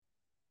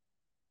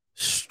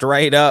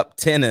Straight up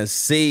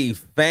Tennessee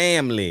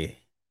family.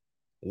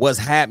 What's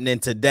happening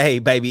today,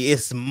 baby?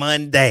 It's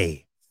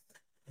Monday.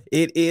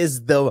 It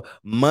is the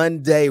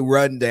Monday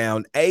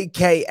Rundown,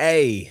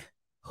 a.k.a.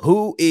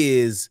 Who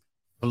is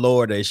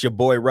Florida? It's your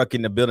boy Ruck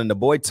in the building. The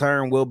boy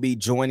Turn will be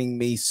joining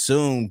me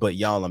soon, but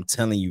y'all, I'm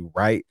telling you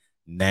right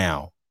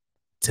now,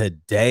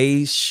 tonight's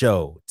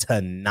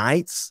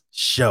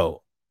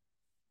show,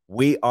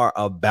 we are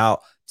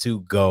about to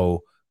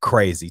go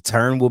crazy.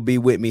 Turn will be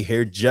with me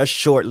here just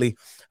shortly.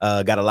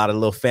 Got a lot of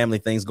little family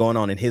things going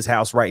on in his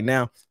house right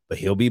now, but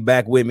he'll be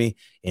back with me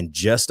in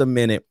just a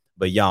minute.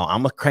 But y'all,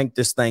 I'm going to crank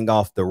this thing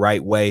off the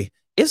right way.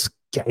 It's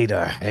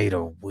Gator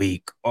Hater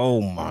Week.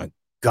 Oh my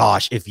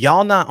gosh. If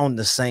y'all not on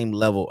the same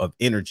level of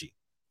energy,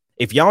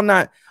 if y'all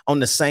not on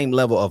the same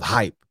level of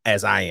hype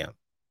as I am,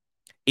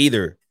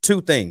 either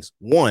two things.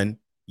 One,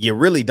 you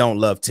really don't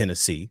love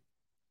Tennessee.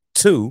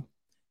 Two,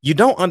 you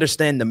don't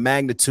understand the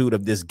magnitude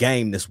of this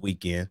game this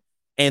weekend.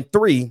 And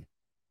three,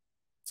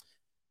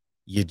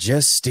 you're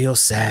just still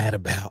sad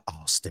about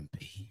Austin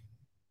Peay.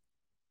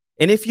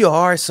 And if you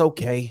are, it's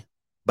okay.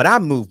 But I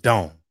moved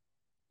on.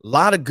 A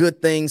lot of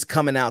good things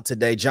coming out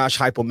today. Josh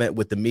Heupel met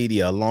with the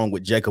media along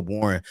with Jacob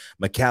Warren,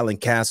 McCallan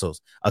Castles,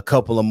 a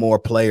couple of more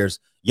players.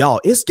 Y'all,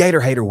 it's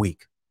Gator Hater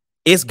Week.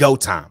 It's go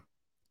time.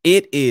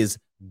 It is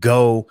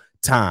go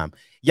time.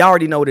 Y'all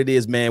already know what it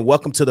is, man.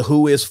 Welcome to the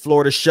Who is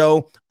Florida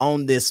show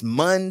on this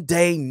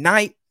Monday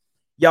night.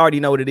 Y'all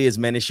already know what it is,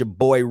 man. It's your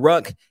boy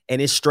Ruck,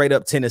 and it's straight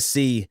up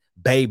Tennessee,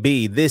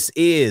 baby. This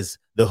is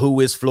the Who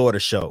is Florida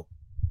show.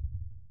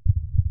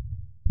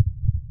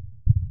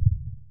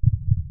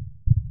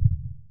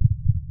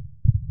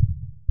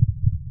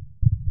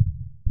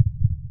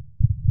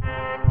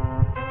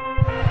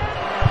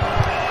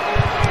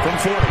 From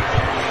 40,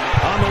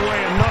 on the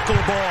way, a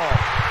knuckleball.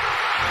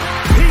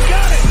 He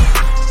got it!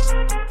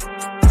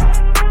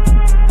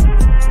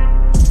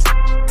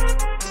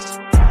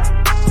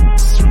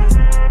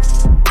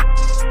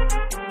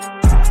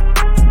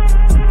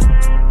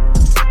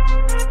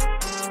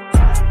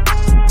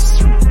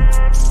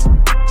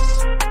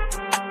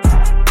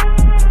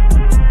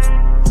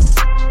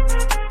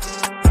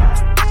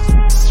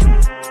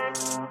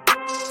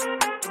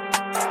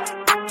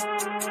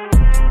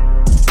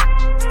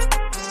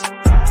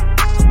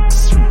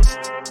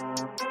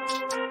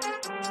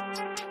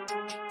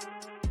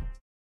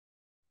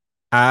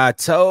 I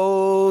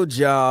told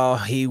y'all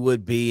he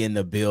would be in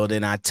the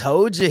building. I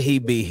told you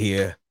he'd be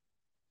here.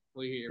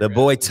 We here, the bro.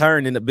 boy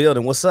Turned in the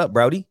building. What's up,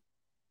 Brody?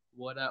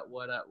 What up,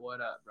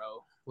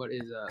 bro? What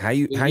is up? How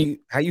you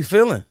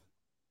feeling?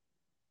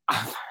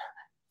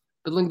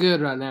 Feeling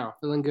good right now.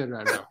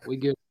 We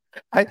good.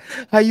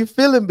 How you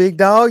feeling, big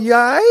dog? You all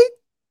right?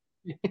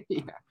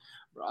 Yeah.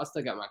 Bro, I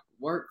still got my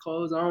work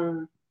clothes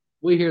on.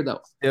 We here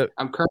though. Yep.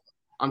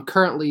 I'm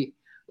currently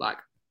like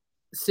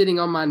sitting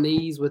on my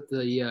knees with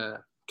the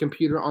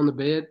computer on the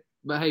bed.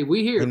 But hey,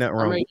 we here. Ain't nothing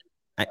wrong.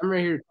 I'm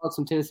ready here to talk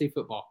some Tennessee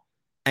football.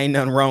 Ain't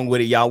nothing wrong with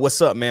it, y'all. What's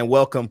up, man?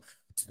 Welcome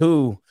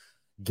to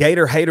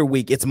Gator Hater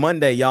Week. It's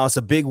Monday, y'all. It's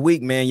a big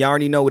week, man. Y'all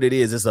already know what it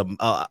is. It's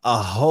a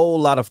whole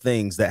lot of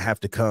things that have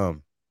to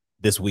come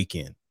this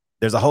weekend.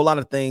 There's a whole lot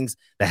of things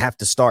that have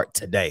to start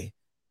today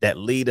that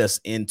lead us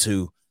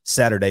into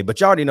Saturday. But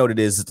y'all already know what it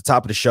is. At the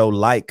top of the show,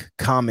 like,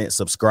 comment,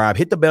 subscribe,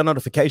 hit the bell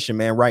notification,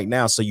 man, right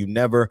now so you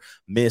never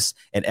miss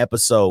an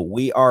episode.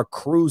 We are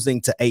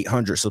cruising to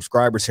 800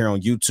 subscribers here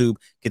on YouTube.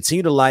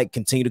 Continue to like,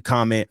 continue to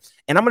comment.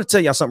 And I'm going to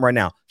tell y'all something right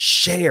now.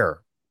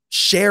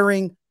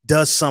 Sharing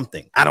does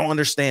something. I don't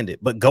understand it,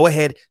 but go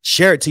ahead,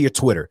 share it to your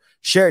Twitter,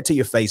 share it to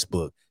your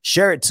Facebook,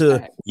 share it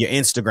to your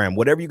Instagram,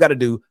 whatever you got to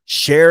do,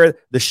 share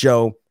the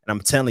show. And I'm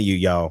telling you,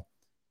 y'all,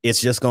 it's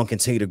just going to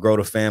continue to grow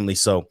the family.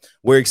 So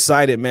we're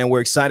excited, man.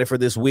 We're excited for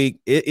this week.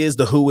 It is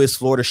the Who is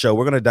Florida show.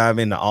 We're going to dive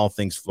into all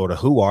things Florida.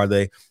 Who are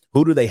they?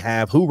 Who do they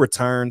have? Who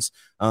returns?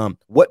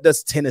 What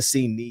does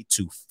Tennessee need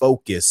to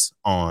focus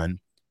on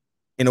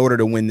in order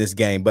to win this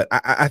game? But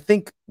I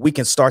think we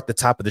can start the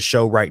top of the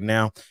show right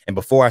now. And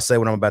before I say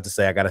what I'm about to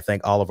say, I got to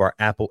thank all of our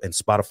Apple and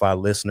Spotify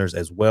listeners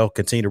as well.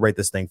 Continue to rate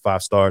this thing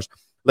 5 stars.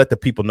 Let the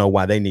people know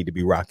why they need to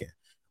be rocking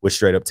with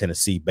Straight Up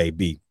Tennessee,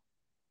 baby.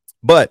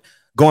 But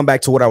going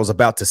back to what I was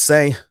about to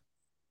say,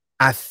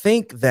 I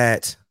think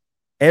that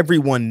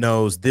everyone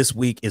knows this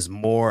week is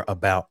more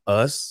about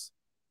us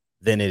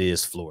than it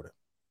is Florida.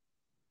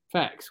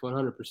 Facts,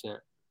 100%.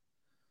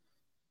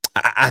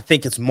 I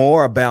think it's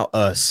more about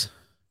us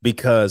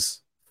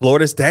because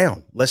Florida's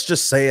down. Let's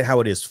just say it how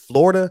it is.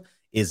 Florida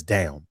is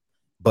down,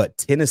 but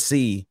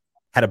Tennessee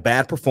had a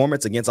bad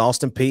performance against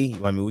Austin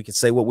Peay. I mean, we can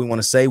say what we want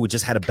to say. We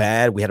had a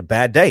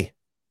bad day,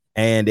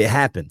 and it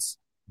happens.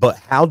 But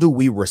how do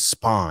we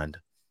respond?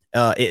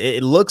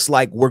 It looks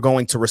like we're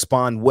going to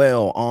respond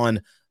well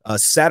on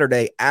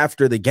Saturday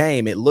after the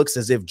game. It looks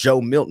as if Joe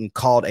Milton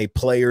called a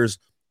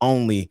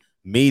players-only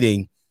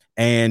meeting,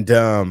 and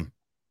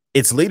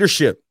it's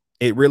leadership.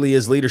 It really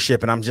is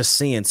leadership, and I'm just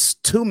seeing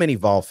too many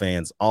Vol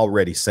fans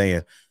already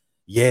saying,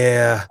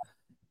 yeah,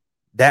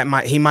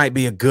 he might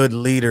be a good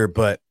leader,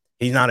 but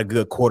he's not a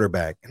good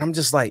quarterback. And I'm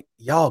just like,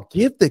 y'all,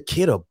 give the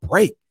kid a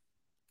break.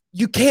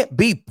 you can't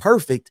be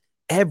perfect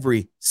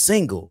every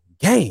single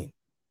game.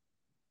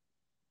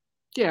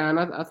 Yeah, and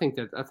I think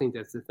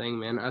that's the thing,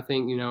 man. I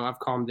think I've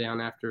calmed down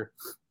after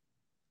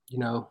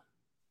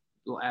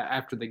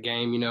after the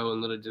game,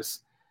 and literally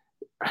just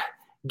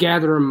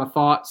gathering my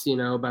thoughts,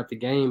 about the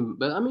game.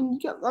 But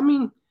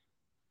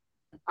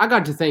I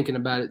got to thinking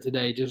about it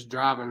today, just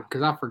driving,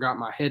 because I forgot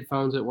my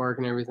headphones at work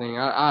and everything.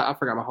 I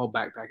forgot my whole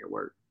backpack at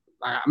work.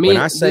 When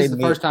I say this is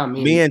the first time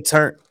we ain't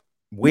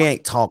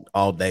talked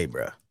all day,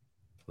 bro.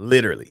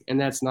 Literally, and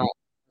that's not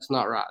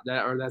right.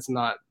 That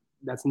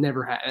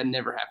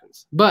never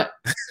happens. But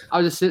I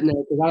was just sitting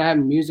there because I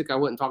had music. I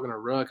wasn't talking to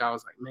Ruck. I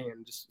was like,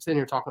 man, just sitting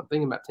here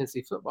thinking about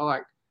Tennessee football.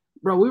 Like,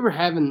 bro,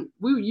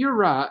 you're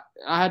right.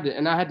 I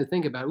had to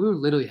think about it. We were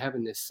literally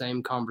having this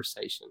same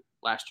conversation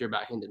last year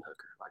about Hendon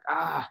Hooker. Like,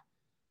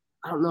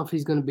 I don't know if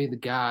he's going to be the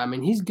guy. I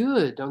mean, he's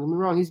good. Don't get me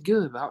wrong, he's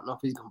good, but I don't know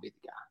if he's going to be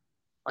the guy.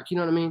 Like, you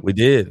know what I mean?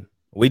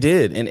 we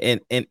did,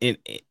 and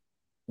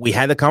we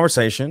had the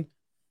conversation,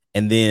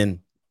 and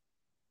then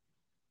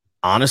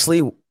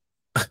honestly,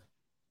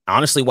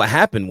 what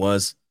happened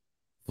was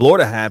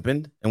Florida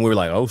happened, and we were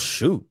like, oh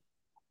shoot,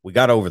 we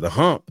got over the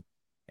hump,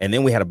 and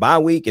then we had a bye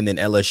week, and then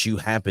LSU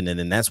happened, and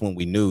then that's when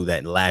we knew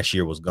that last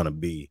year was going to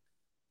be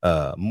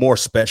more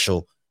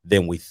special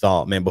than we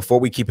thought, man. Before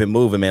we keep it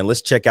moving, man,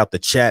 let's check out the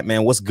chat,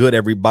 man. What's good,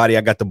 everybody?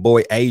 I got the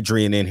boy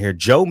Adrian in here.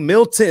 Joe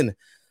Milton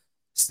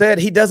said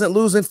he doesn't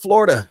lose in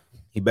Florida.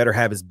 He better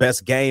have his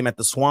best game at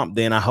the Swamp.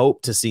 Then I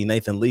hope to see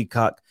Nathan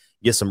Leacock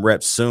get some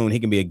reps soon. He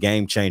can be a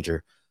game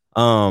changer.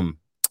 Let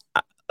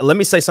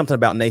me say something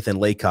about Nathan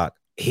Leacock.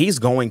 He's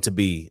going to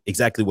be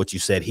exactly what you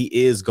said. He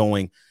is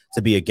going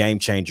to be a game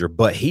changer,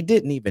 but he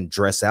didn't even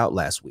dress out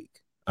last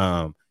week.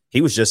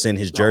 He was just in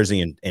his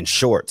jersey and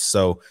shorts.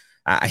 So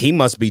he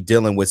must be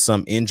dealing with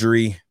some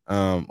injury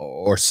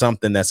or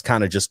something that's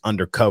kind of just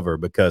undercover,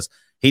 because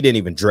he didn't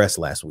even dress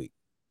last week.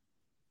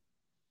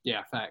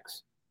 Yeah,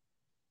 facts.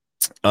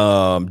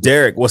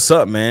 Derek, what's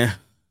up, man?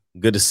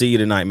 Good to see you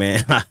tonight,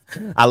 man.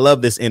 I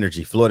love this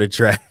energy, Florida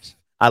Trash.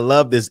 I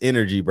love this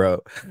energy,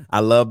 bro. I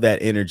love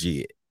that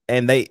energy.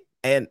 And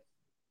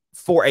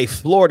for a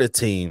Florida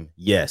team,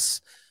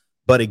 yes.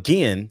 But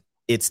again,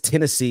 it's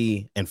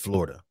Tennessee and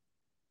Florida.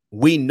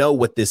 We know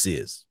what this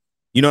is.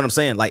 You know what I'm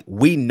saying? Like,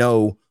 we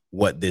know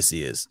what this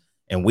is.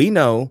 And we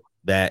know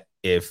that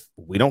if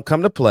we don't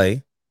come to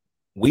play,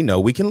 we know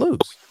we can lose.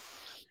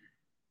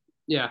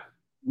 Yeah.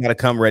 We got to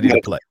come ready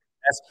to play.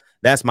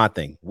 That's my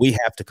thing. We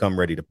have to come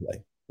ready to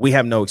play. We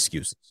have no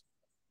excuses.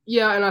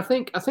 Yeah, and I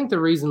think the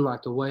reason,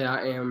 like, the way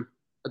I am,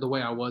 or the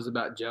way I was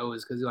about Joe,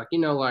 is because, like,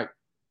 like,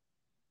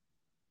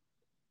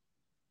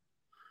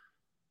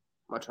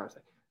 what am I trying to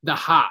say? The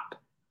hype.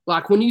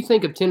 Like, when you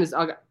think of Tennessee,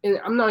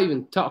 I'm not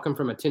even talking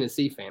from a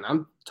Tennessee fan.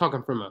 I'm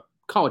talking from a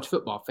college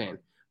football fan.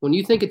 When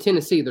you think of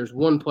Tennessee, there's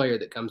one player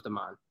that comes to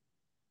mind.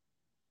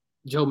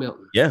 Joe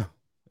Milton. Yeah,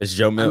 it's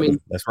Joe Milton. I mean,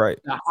 that's right.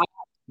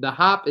 The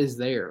hype is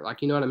there.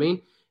 Like, you know what I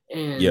mean?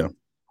 And yeah.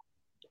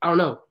 I don't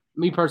know.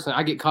 Me personally,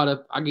 I get caught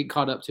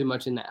up too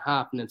much in that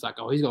hype, and it's like,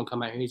 oh, he's gonna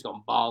come out here, he's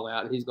gonna ball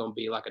out, and he's gonna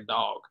be like a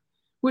dog,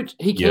 which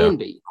he can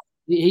be.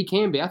 He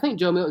can be. I think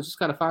Joe Milton's just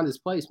got to find his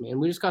place, man.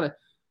 We just gotta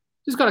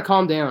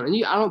calm down.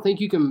 And I don't think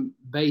you can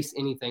base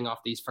anything off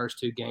these first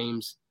two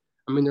games.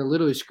 I mean, they're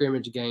literally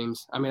scrimmage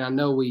games. I mean, I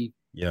know we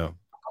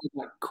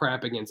like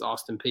crap against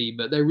Austin Peay,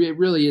 but it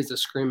really is a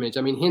scrimmage.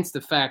 I mean, hence the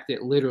fact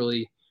that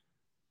literally,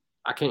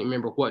 I can't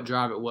remember what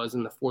drive it was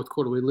in the fourth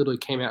quarter. We literally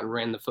came out and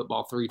ran the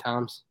football 3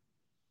 times.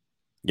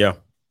 Yeah.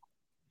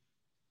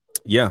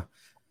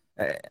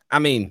 I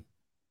mean,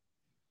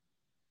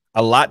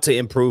 a lot to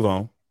improve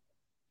on.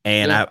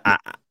 And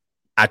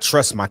I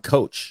trust my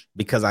coach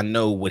because I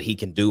know what he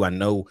can do. I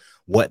know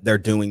what they're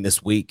doing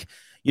this week.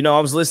 You know,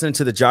 I was listening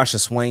to the Joshua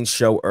Swain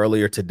show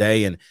earlier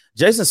today, and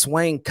Jason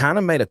Swain kind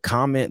of made a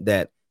comment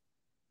that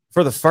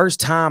for the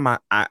first time, I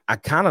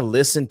kind of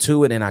listened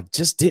to it and I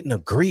just didn't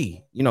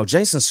agree. You know,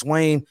 Jason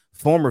Swain,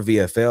 former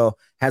VFL,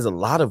 has a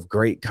lot of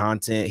great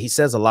content. He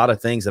says a lot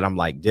of things that I'm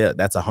like, yeah,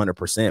 that's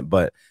 100%.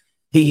 But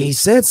he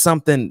said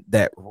something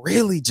that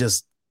really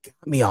just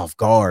got me off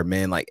guard,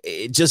 man. Like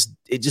it just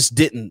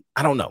didn't.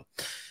 I don't know.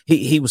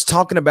 He was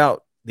talking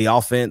about the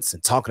offense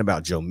and talking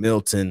about Joe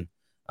Milton.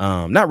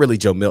 Not really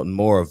Joe Milton,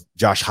 more of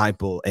Josh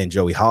Heupel and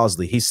Joey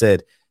Halzle. He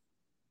said,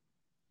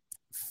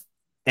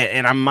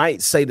 and I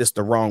might say this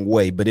the wrong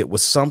way, but it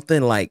was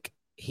something like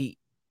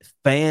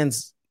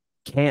fans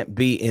can't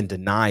be in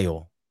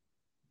denial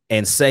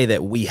and say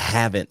that we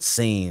haven't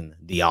seen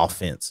the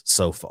offense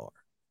so far.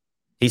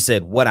 He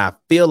said, what I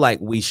feel like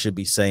we should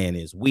be saying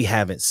is we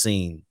haven't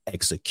seen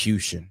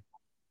execution.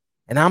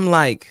 And I'm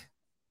like,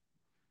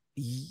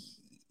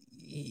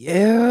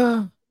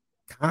 yeah,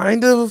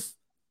 kind of.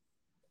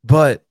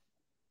 But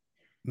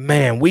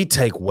man, we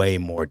take way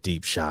more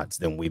deep shots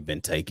than we've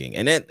been taking.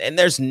 And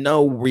there's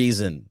no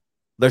reason.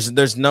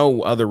 There's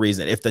no other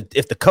reason. If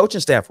the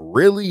coaching staff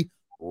really,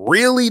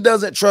 really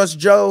doesn't trust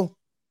Joe,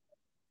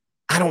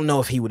 I don't know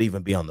if he would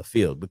even be on the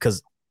field,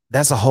 because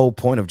that's the whole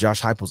point of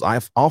Josh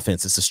Heupel's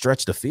offense is to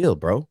stretch the field,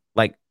 bro.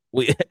 Like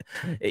We,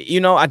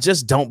 I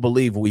just don't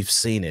believe we've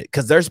seen it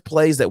because there's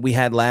plays that we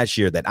had last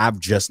year that I've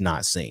just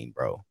not seen,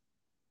 bro.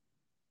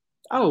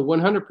 Oh,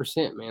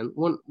 100%, man.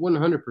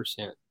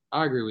 100%.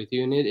 I agree with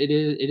you. And it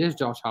is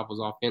Josh Heupel's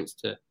offense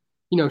to,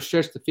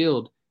 stretch the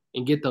field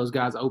and get those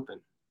guys open.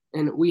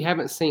 And we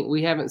haven't seen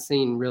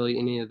really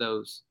any of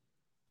those,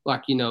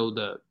 like,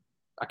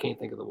 I can't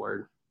think of the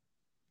word,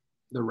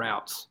 the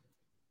routes,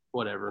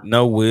 whatever.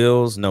 No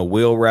wheels, no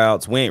wheel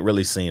routes. We ain't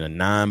really seen a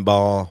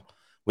 9-ball.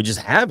 We just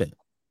haven't.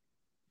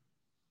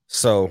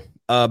 So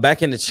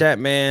back in the chat,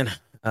 man.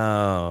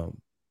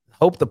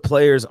 Hope the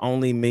players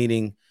only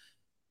meeting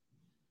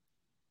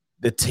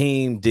the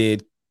team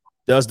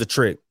does the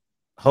trick.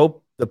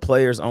 Hope the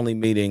players only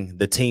meeting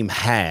the team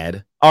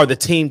had or the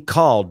team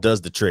called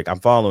does the trick.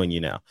 I'm following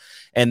you now.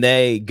 And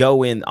they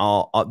go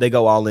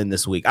all in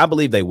this week. I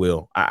believe they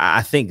will.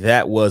 I think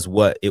that was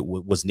what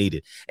was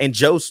needed. And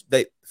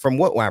from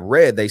what I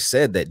read, they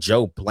said that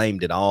Joe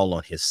blamed it all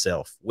on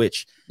himself,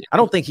 which I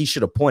don't think he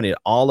should have pointed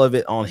all of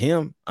it on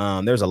him.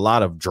 There's a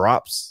lot of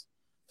drops.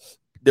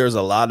 There's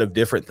a lot of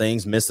different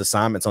things, missed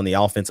assignments on the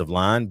offensive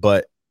line.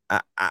 But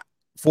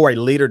for a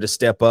leader to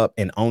step up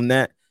and own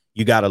that,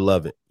 you got to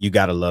love it. You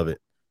got to love it.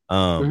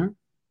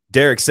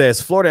 Derek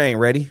says, Florida ain't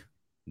ready.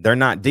 They're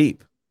not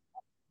deep.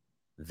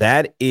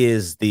 That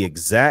is the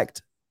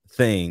exact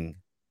thing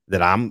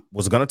that I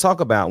was going to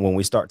talk about when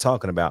we start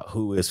talking about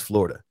who is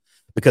Florida.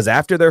 Because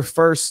after their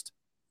first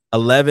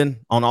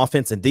 11 on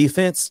offense and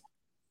defense,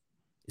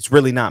 it's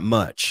really not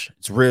much.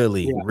 It's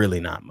really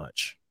not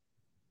much.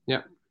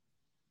 Yeah.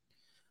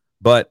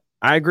 But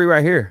I agree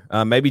right here.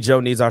 Maybe Joe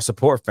needs our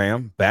support,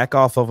 fam. Back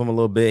off of him a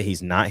little bit.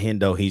 He's not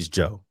Hendo. He's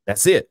Joe.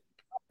 That's it.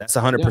 That's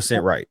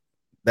 100% right.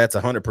 That's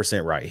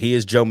 100% right. He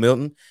is Joe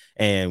Milton,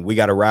 and we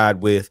got to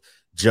ride with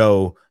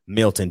Joe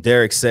Milton.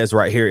 Derek says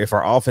right here, if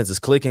our offense is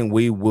clicking,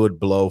 we would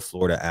blow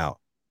Florida out.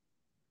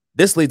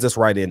 This leads us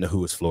right into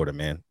who is Florida,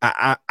 man.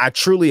 I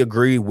truly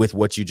agree with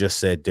what you just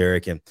said,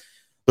 Derek. And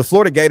the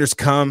Florida Gators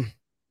come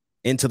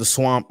into the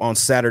swamp on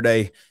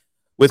Saturday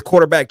with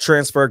quarterback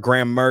transfer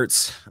Graham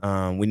Mertz.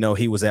 We know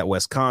he was at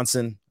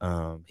Wisconsin.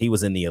 He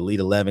was in the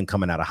Elite 11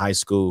 coming out of high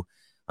school.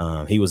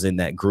 He was in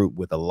that group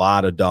with a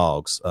lot of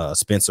dogs,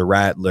 Spencer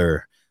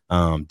Rattler,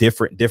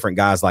 different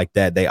guys like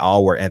that. They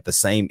all were at the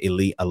same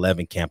Elite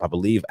 11 camp. I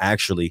believe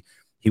actually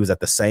he was at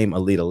the same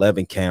Elite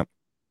 11 camp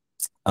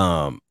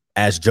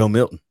as Joe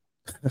Milton.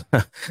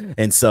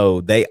 And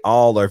so they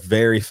all are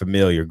very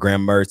familiar.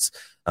 Graham Mertz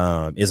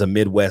is a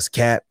Midwest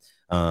cat,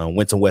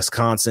 went to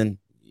Wisconsin,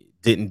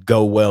 didn't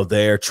go well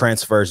there,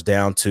 transfers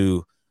down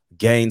to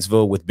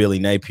Gainesville with Billy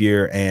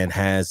Napier and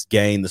has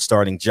gained the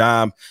starting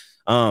job.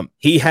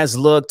 He has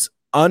looked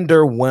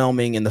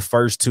underwhelming in the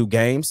first 2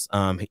 games.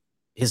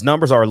 His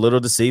numbers are a little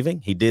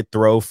deceiving. He did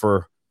throw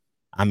for,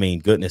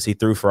 he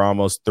threw for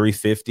almost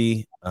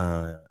 350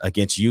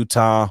 against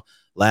Utah.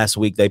 Last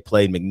week they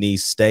played McNeese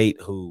State,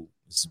 who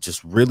is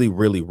just really,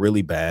 really,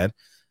 really bad.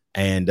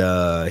 And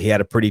he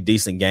had a pretty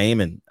decent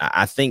game. And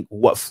I think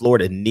what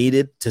Florida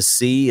needed to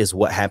see is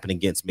what happened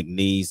against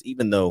McNeese,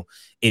 even though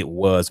it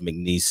was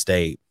McNeese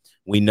State.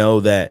 We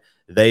know that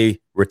they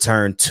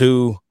returned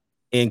 2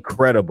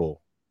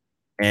 incredible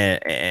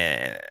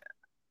and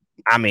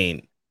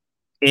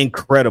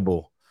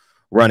incredible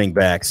running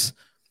backs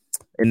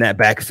in that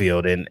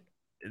backfield. And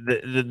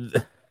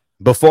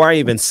before I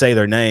even say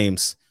their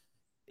names,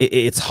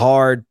 it's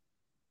hard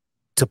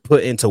to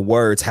put into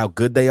words how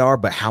good they are,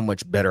 but how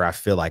much better I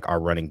feel like our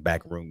running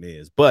back room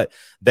is. But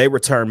they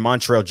return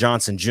Montrell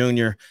Johnson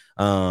Jr.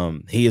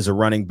 He is a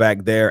running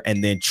back there.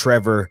 And then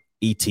Trevor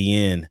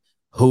Etienne,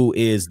 who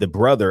is the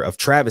brother of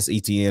Travis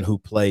Etienne, who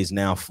plays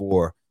now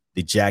for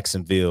the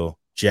Jacksonville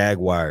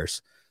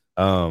Jaguars.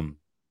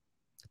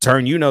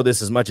 Turn, you know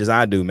this as much as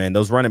I do, man.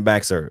 Those running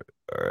backs are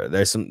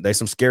there's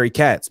some scary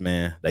cats,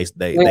 man. They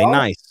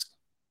nice.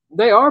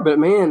 They are, but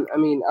man,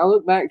 I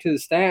look back to the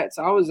stats.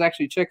 I was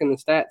actually checking the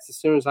stats as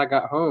soon as I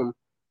got home.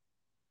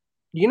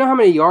 Do you know how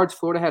many yards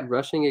Florida had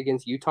rushing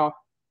against Utah?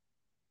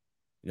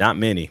 Not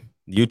many.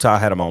 Utah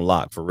had them on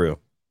lock for real.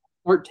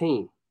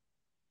 13.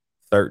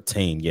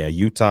 Yeah,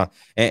 Utah.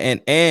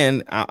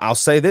 And I'll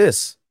say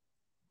this.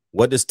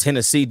 What does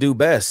Tennessee do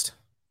best?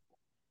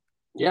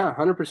 Yeah,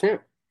 100%.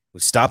 We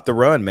stop the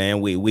run,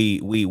 man.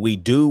 We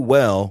do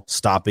well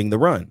stopping the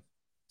run.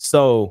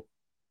 So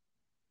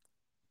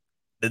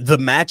the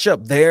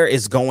matchup there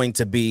is going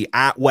to be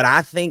what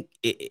I think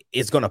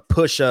is going to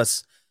push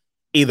us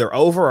either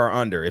over or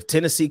under. If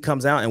Tennessee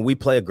comes out and we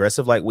play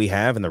aggressive like we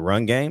have in the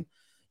run game,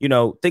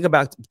 think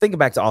back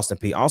to Austin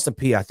Peay. Austin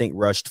Peay, I think,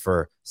 rushed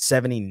for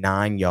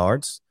 79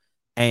 yards,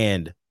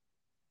 and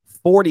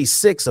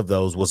 46 of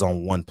those was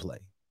on one play.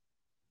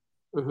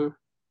 Mm-hmm.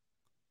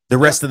 The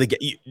rest of the game,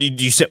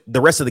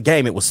 the rest of the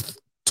game, it was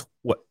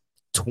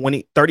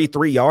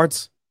 33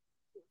 yards.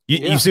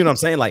 You see what I'm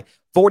saying? Like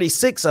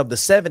 46 of the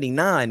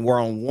 79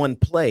 were on one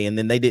play, and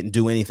then they didn't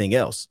do anything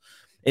else.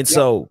 And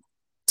so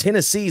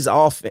Tennessee's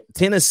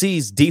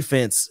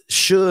defense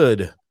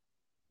should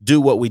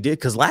do what we did,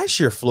 because last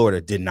year Florida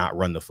did not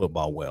run the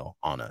football well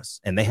on us,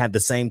 and they had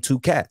the same 2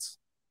 cats.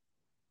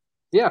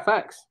 Yeah,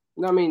 facts.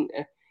 I mean,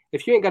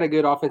 if you ain't got a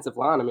good offensive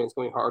line, I mean, it's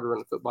going to be hard to run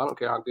the football. I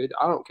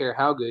don't care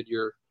how good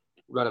your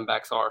running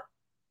backs are.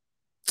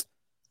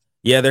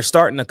 Yeah, they're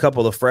starting a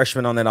couple of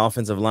freshmen on that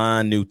offensive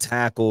line, new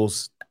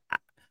tackles.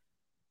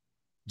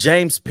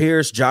 James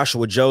Pierce,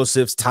 Joshua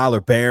Josephs,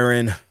 Tyler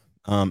Barron,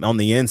 on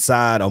the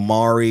inside,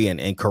 Omari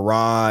and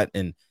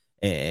Karad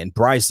and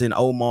Bryson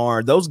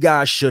Omar. Those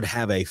guys should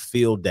have a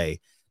field day.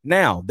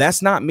 Now,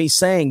 that's not me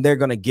saying they're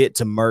going to get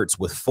to Mertz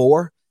with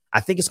 4.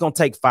 I think it's going to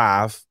take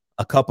 5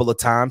 a couple of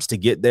times to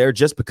get there,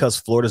 just because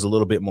Florida's a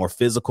little bit more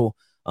physical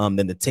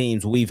than the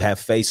teams we've have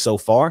faced so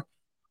far,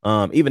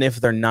 even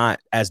if they're not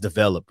as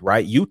developed,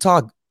 right?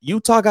 Utah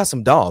got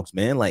some dogs,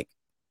 man. Like,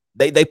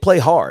 they play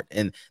hard,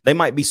 and they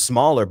might be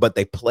smaller, but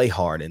they play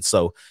hard. And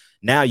so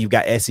now you've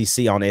got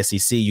SEC on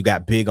SEC, you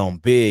got big on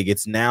big.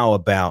 It's now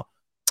about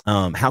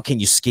how can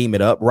you scheme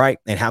it up right,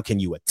 and how can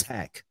you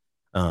attack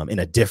in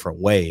a different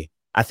way.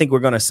 I think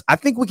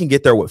we can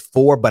get there with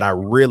 4, but I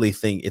really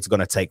think it's going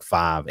to take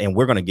 5, and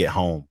we're going to get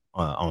home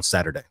on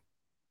Saturday.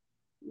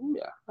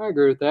 Yeah, I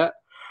agree with that.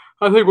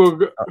 I think we'll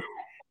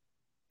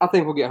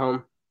get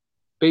home.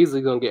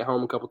 Beasley's going to get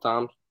home a couple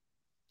times.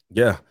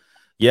 Yeah.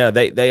 Yeah,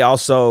 they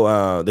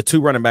also the 2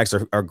 running backs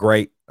are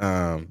great,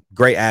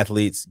 great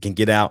athletes, can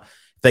get out.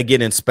 If they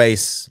get in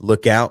space,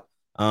 look out.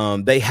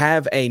 They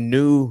have a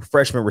new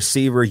freshman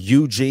receiver,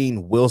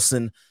 Eugene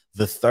Wilson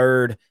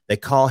III. They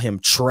call him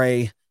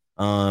Trey.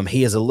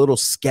 He is a little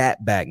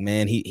scat back,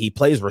 man. He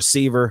plays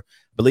receiver.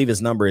 I believe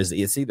his number is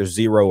it's either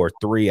 0 or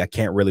 3. I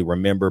can't really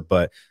remember,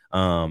 but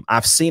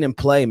I've seen him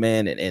play,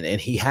 man, and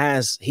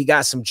he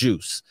got some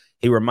juice.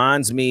 He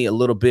reminds me a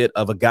little bit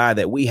of a guy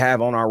that we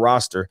have on our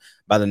roster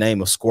by the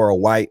name of Squirrel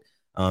White.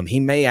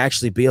 He may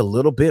actually be a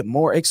little bit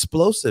more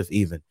explosive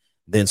even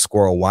than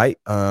Squirrel White.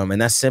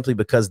 And that's simply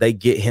because they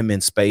get him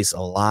in space a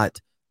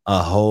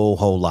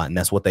whole lot. And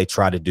that's what they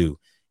try to do,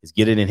 is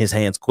get it in his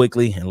hands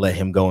quickly and let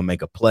him go and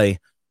make a play.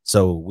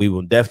 So we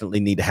will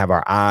definitely need to have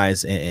our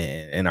eyes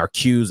and our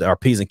Q's, our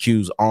P's and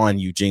Q's on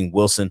Eugene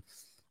Wilson.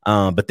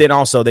 But then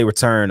also they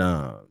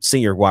return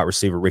senior wide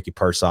receiver Ricky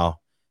Pearsall.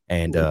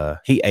 And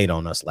he ate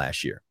on us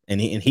last year. And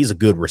he's a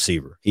good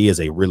receiver. He is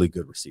a really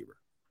good receiver.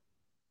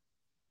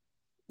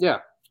 Yeah,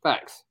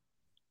 facts.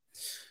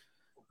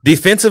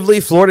 Defensively,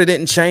 Florida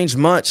didn't change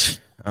much.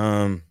 They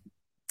got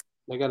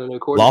a new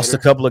coordinator. Lost a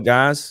couple of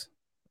guys.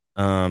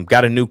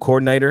 Got a new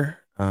coordinator.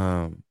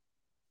 And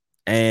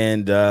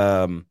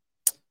the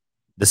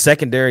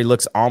secondary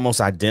looks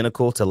almost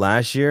identical to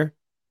last year.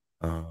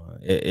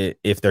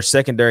 If their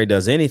secondary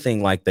does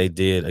anything like they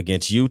did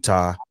against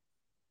Utah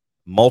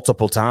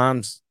multiple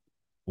times,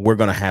 we're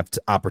going to have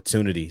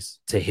opportunities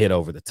to hit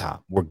over the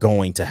top. We're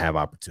going to have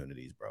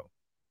opportunities, bro.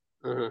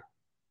 Mm-hmm.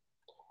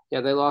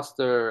 Yeah, they lost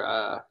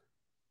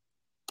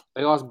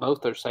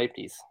both their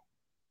safeties.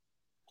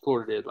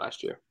 Florida did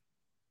last year.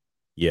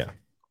 Yeah.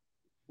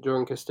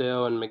 Jordan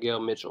Castell and Miguel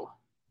Mitchell.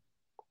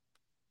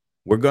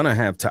 We're going to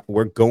have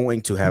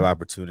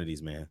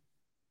opportunities, man.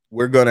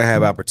 We're going to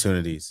have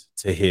opportunities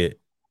to hit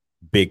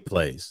big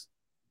plays.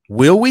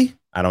 Will we?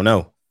 I don't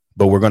know,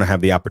 but we're going to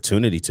have the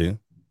opportunity to.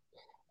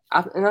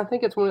 I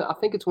think it's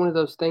one of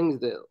those things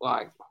that,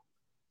 like,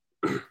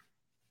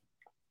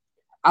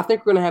 I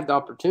think we're gonna have the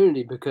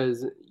opportunity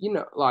because, you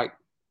know, like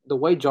the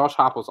way Josh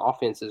Heupel's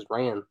offenses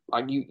ran,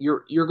 like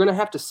you're gonna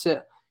have to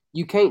set.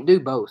 You can't do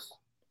both.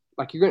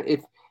 Like you're gonna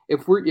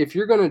if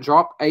you're gonna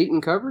drop 8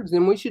 in coverage,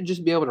 then we should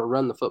just be able to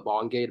run the football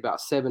and get about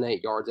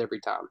 7-8 yards every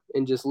time,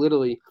 and just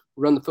literally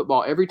run the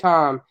football every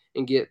time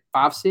and get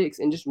 5-6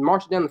 and just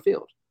march it down the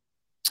field.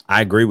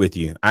 I agree with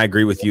you,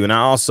 and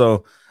I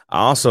also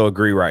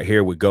agree right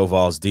here with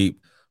Goval's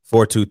deep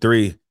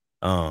 4-2-3.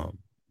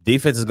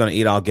 Defense is going to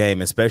eat all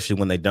game, especially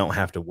when they don't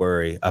have to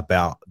worry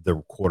about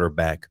the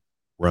quarterback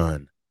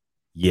run.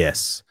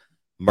 Yes,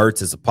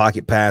 Mertz is a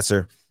pocket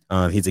passer.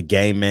 He's a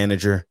game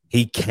manager.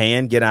 He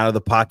can get out of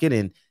the pocket,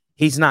 and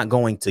he's not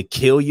going to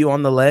kill you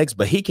on the legs,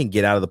 but he can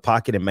get out of the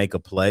pocket and make a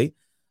play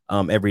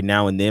every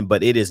now and then.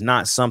 But it is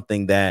not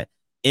something that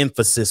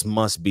emphasis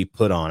must be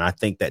put on. I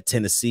think that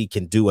Tennessee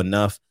can do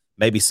enough.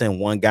 Maybe send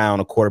one guy on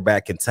a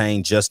quarterback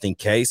contain just in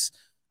case.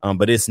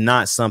 But it's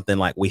not something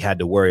like we had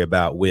to worry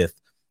about with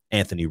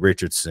Anthony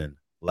Richardson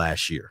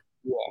last year.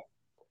 Yeah.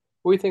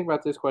 What do you think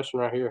about this question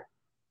right here?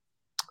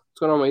 What's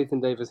going on with Ethan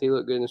Davis? He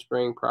looked good in the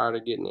spring prior to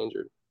getting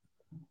injured.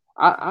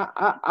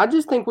 I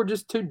just think we're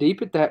just too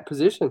deep at that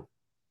position.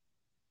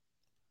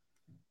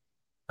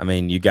 I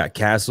mean, you got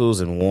Castles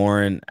and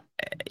Warren.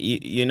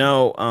 You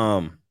know,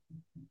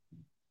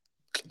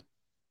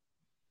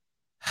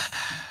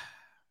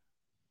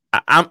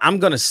 I'm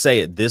going to say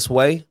it this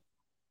way.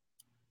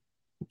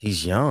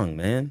 He's young,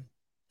 man.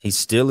 He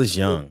still is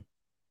young.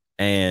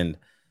 And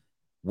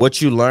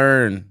what you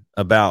learn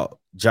about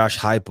Josh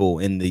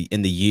Heupel in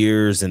the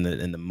years and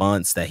the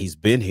months that he's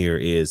been here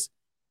is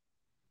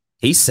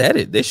he said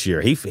it this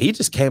year. He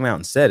just came out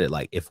and said it.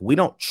 Like, if we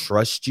don't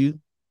trust you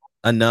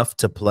enough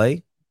to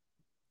play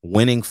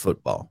winning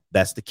football,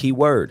 that's the key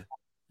word.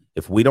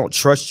 If we don't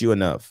trust you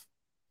enough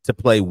to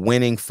play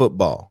winning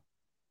football,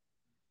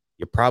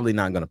 you're probably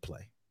not going to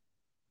play.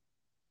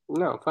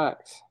 No,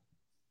 facts.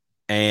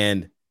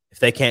 And if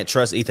they can't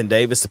trust Ethan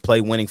Davis to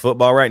play winning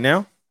football right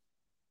now,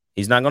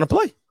 he's not going to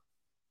play.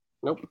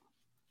 Nope.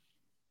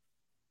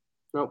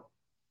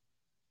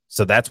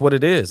 So that's what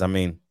it is. I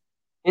mean,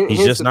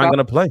 he's just not going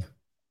to play.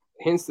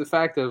 Hence the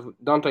fact of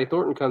Dante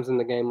Thornton comes in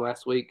the game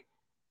last week,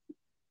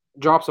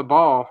 drops a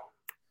ball,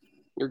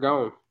 you're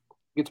gone.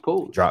 Gets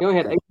pulled. He only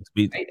had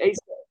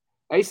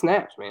eight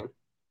snaps, man.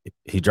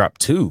 He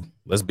dropped 2.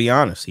 Let's be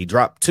honest. He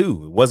dropped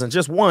 2. It wasn't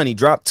just 1. He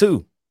dropped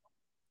 2.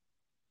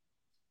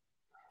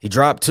 He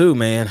dropped 2,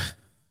 man.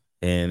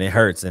 And it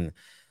hurts. And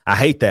I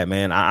hate that,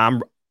 man.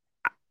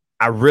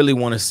 I really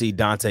want to see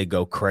Dante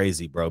go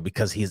crazy, bro,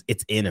 because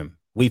it's in him.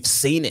 We've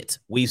seen it.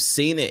 We've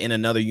seen it in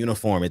another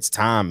uniform. It's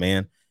time,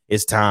 man.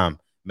 It's time.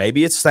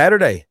 Maybe it's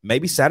Saturday.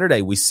 Maybe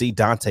Saturday we see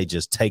Dante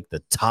just take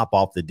the top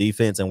off the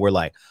defense and we're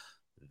like,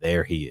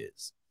 there he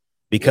is.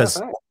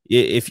 Because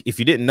if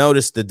you didn't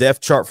notice, the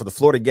depth chart for the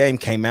Florida game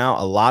came out.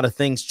 A lot of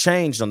things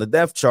changed on the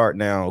depth chart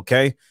now,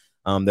 okay?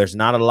 There's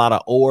not a lot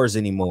of oars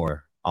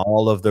anymore.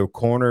 All of the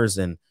corners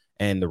and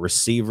the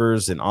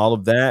receivers and all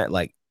of that,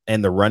 like,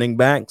 and the running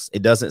backs,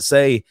 it doesn't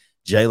say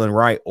Jalen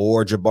Wright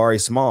or Jabari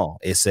Small.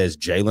 It says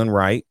Jalen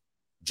Wright,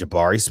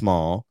 Jabari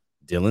Small,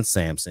 Dylan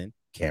Sampson,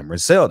 Cameron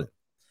Seldon.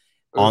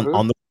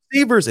 On the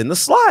receivers in the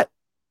slot,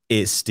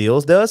 it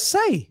still does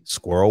say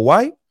Squirrel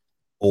White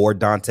or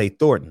Dante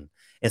Thornton.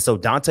 And so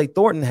Dante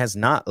Thornton has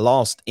not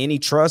lost any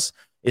trust.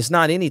 It's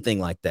not anything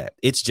like that.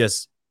 It's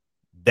just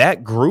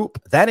that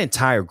group, that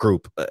entire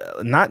group,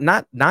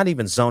 not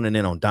even zoning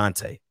in on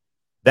Dante.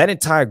 That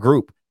entire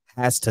group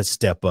has to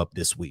step up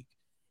this week.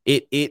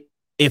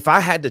 If I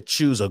had to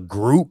choose a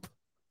group,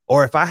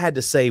 or if I had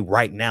to say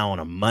right now on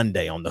a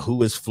Monday on the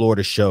Who is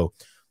Florida show,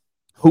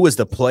 who is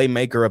the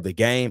playmaker of the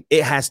game,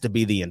 it has to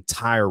be the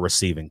entire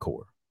receiving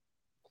core.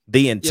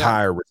 The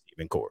entire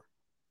receiving core.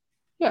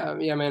 Yeah,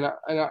 man,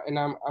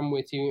 I'm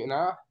with you, and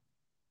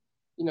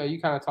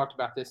you kind of talked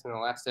about this in the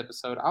last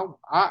episode.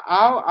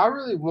 I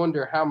really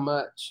wonder how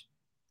much.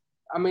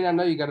 I mean, I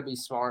know you got to be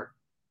smart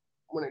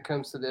when it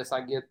comes to this.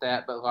 I get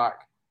that, but like,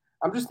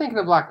 I'm just thinking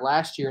of like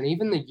last year and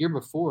even the year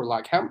before.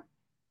 Like, how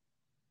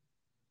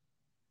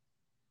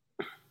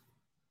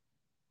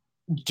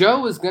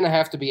Joe is going to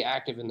have to be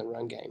active in the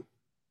run game.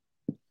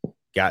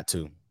 Got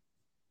to.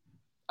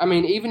 I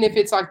mean, even if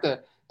it's like the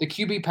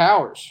QB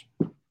powers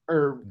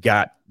or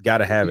got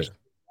to have it.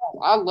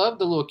 I love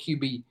the little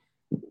QB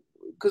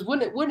because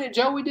wasn't it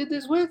Joe we did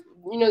this with?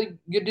 You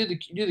do the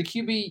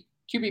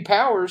QB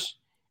powers,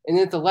 and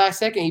then at the last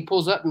second he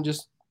pulls up and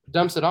just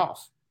dumps it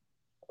off.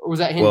 Or was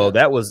that Hendon? Well,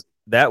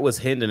 that was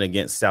Hendon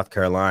against South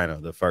Carolina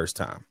the first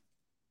time.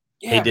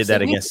 Yeah, he did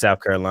that against South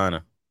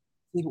Carolina.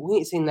 We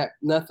ain't seen that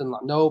nothing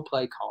like no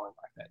play calling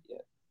like that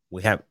yet.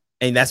 We have,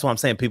 and that's what I'm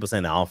saying. People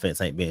saying the offense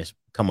ain't being.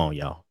 Come on,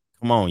 y'all.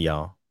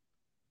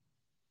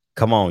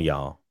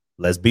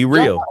 Let's be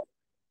real.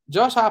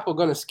 Josh Heupel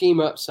going to scheme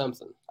up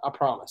something. I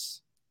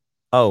promise.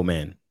 Oh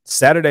man,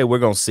 Saturday we're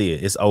gonna see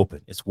it. It's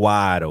open. It's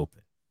wide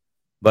open.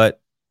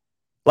 But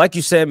like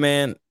you said,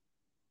 man,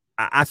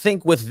 I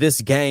think with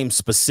this game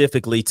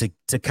specifically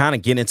to kind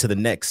of get into the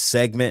next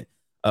segment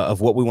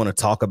of what we want to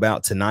talk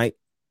about tonight,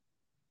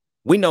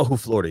 we know who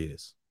Florida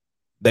is.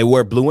 They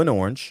wear blue and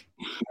orange.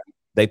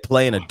 They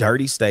play in a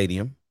dirty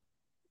stadium.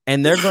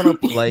 And they're going to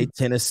play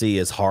Tennessee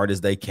as hard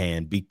as they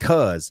can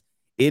because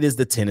it is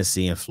the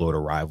Tennessee and Florida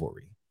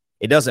rivalry.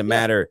 It doesn't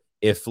matter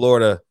if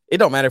it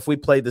don't matter if we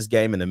played this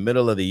game in the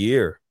middle of the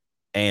year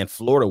and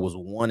Florida was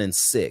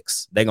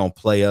 1-6. They're going to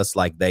play us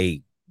like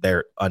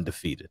they're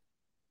undefeated.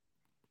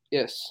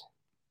 Yes.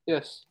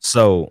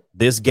 So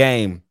this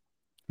game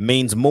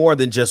means more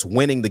than just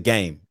winning the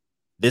game.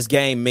 This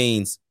game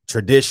means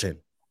tradition.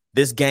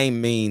 This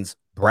game means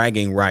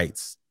bragging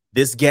rights.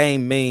 This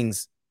game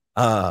means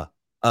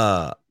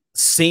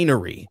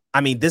scenery.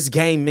 I mean, this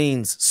game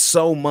means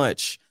so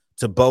much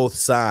to both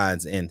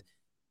sides. And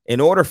in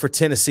order for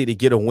Tennessee to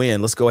get a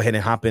win, let's go ahead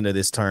and hop into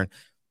this turn.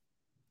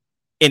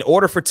 In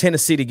order for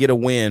Tennessee to get a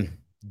win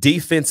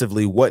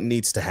defensively, what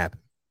needs to happen?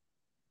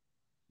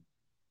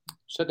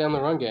 Shut down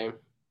the run game.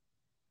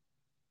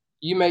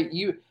 You make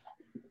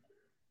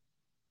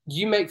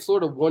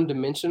Florida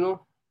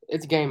one-dimensional,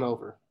 it's game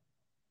over.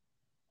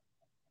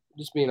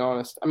 Just being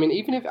honest. I mean,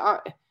 even if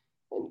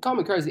call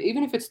me crazy,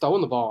 even if it's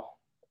throwing the ball,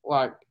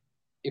 like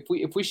if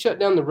we shut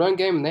down the run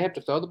game and they have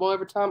to throw the ball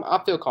every time,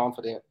 I feel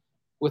confident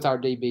with our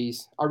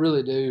DBs. I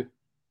really do.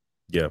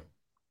 Yeah.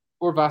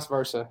 Or vice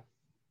versa.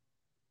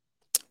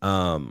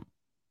 I'm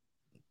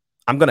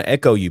going to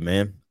echo you,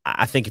 man.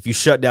 I think if you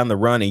shut down the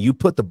run and you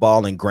put the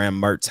ball in Graham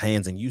Mertz's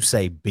hands and you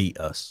say, beat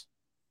us,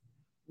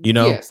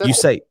 yes,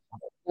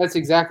 that's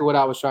exactly what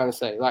I was trying to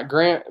say. Like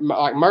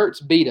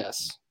Mertz, beat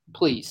us,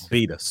 please.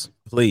 Beat us,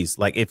 please.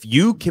 Like if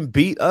you can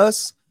beat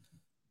us,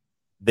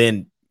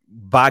 then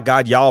by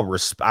God, y'all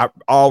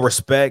all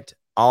respect,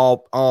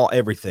 all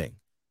everything.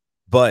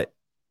 But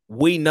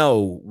we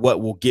know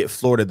what will get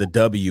Florida the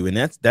W, and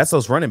that's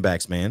those running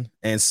backs, man.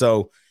 And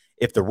so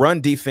if the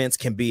run defense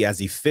can be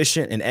as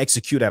efficient and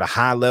execute at a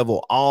high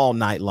level all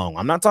night long,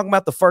 I'm not talking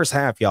about the first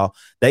half, y'all.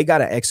 They got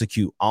to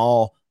execute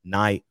all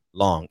night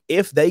long.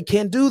 If they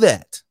can do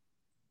that,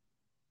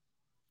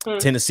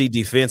 Tennessee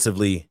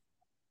defensively,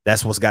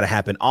 that's what's got to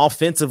happen.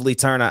 Offensively,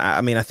 Turn,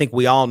 I mean, I think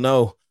we all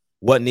know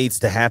what needs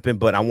to happen,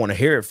 but I want to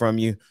hear it from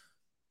you.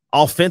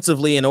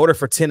 Offensively, in order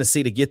for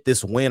Tennessee to get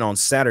this win on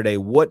Saturday,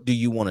 what do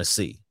you want to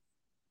see?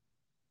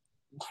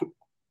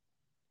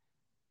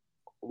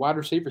 Wide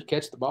receivers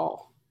catch the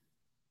ball.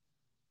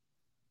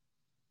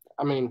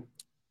 I mean,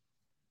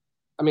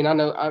 I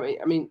know.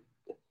 I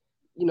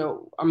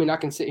mean, I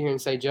can sit here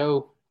and say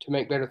Joe to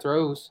make better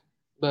throws,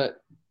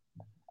 but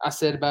I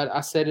said it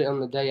on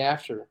the day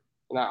after,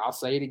 and I'll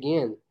say it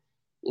again.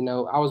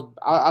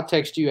 I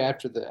text you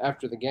after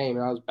the game,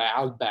 and I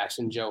was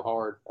bashing Joe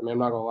hard. I mean, I'm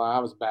not gonna lie, I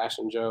was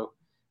bashing Joe,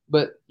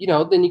 but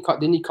then you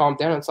calm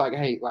down. And it's like,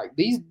 hey, like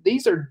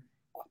these are,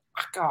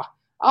 God,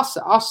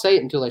 I'll say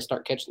it until they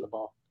start catching the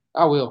ball.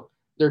 I will.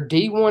 They're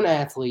D1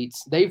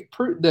 athletes. They've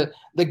proved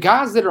the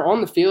guys that are on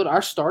the field,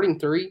 our starting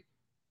three,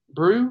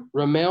 Brew,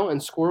 Ramel,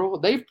 and Squirrel.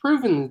 They've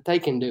proven that they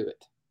can do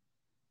it.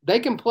 They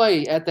can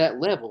play at that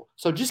level.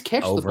 So just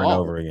catch the ball over and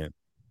over again.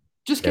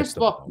 Just catch the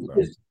ball.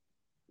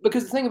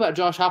 Because the thing about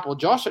Josh Heupel,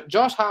 Josh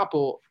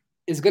Heupel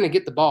is going to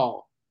get the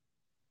ball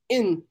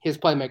in his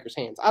playmaker's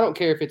hands. I don't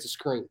care if it's a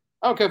screen.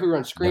 I don't care if we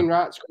run screen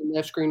right, screen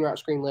left, screen right,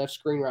 screen left,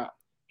 screen right.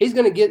 He's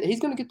going to get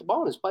the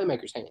ball in his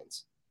playmaker's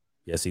hands.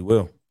 Yes, he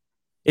will.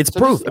 It's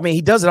proof. I mean,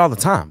 he does it all the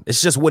time. It's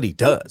just what he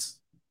does.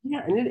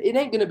 Yeah, and it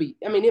ain't going to be.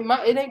 I mean, it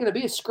ain't going to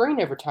be a screen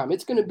every time.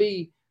 It's going to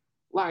be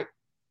like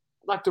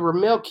the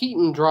Ramel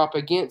Keaton drop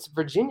against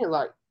Virginia.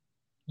 Like,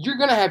 you're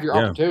going to have your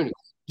opportunities.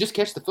 Just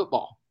catch the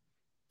football.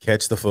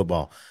 Catch the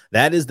football.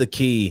 That is the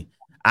key,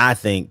 I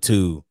think,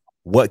 to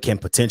what can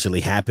potentially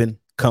happen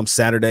come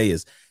Saturday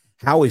is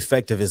how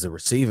effective is the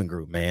receiving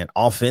group, man.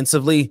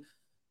 Offensively,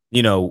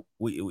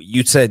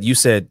 you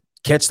said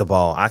catch the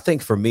ball. I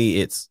think for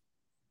me,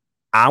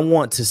 I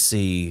want to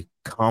see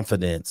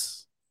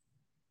confidence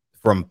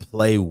from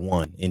play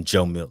one in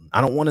Joe Milton.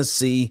 I don't want to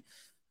see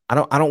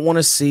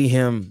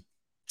him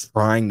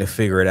trying to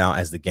figure it out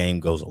as the game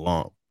goes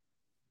along.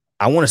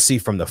 I want to see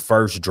from the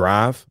first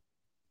drive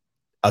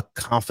a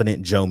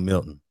confident Joe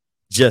Milton.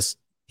 Just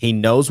he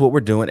knows what we're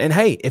doing. And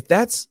hey, if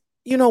that's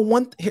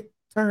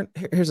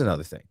here's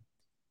another thing.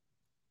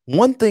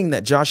 One thing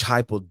that Josh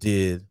Heupel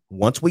did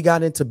once we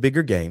got into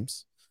bigger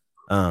games,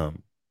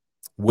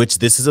 which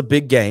this is a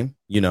big game,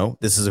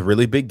 this is a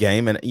really big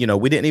game. And,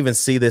 we didn't even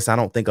see this, I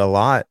don't think, a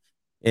lot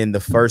in the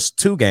first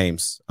two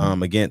games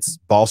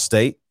against Ball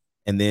State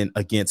and then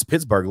against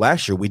Pittsburgh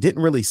last year. We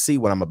didn't really see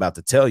what I'm about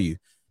to tell you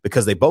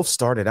because they both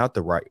started out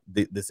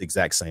this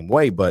exact same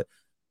way. But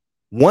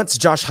once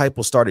Josh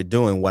Heupel started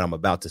doing what I'm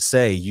about to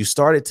say, you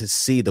started to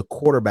see the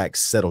quarterback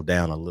settle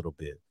down a little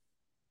bit.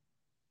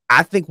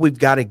 I think we've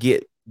got to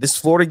get this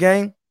Florida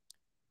game.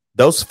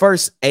 Those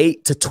first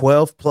 8 to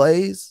 12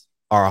 plays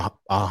are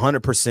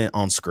 100%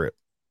 on script.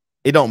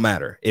 It don't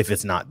matter if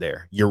it's not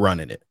there. You're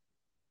running it.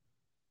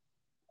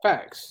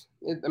 Facts.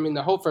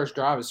 The whole first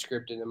drive is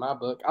scripted in my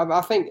book.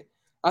 I think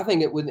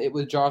it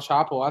with Josh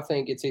Heupel. I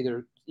think it's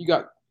either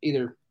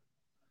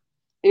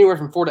anywhere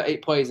from 4 to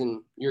 8 plays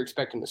and you're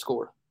expecting to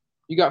score.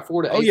 You got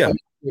 4 to 8 plays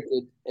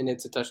scripted and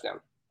it's a touchdown.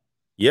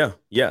 Yeah,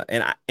 yeah.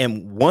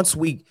 And once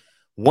we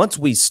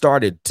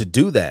started to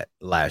do that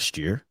last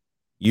year,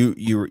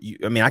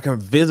 I can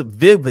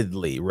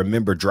vividly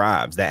remember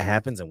drives that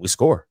happens and we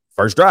score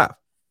first drive.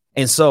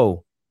 And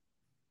so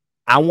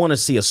I want to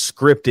see a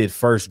scripted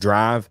first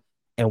drive.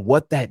 And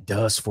what that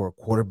does for a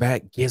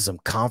quarterback gives them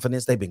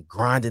confidence. They've been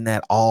grinding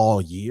that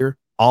all year,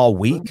 all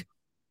week.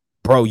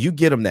 Bro, you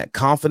get them that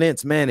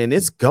confidence, man, and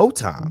it's go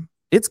time.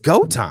 It's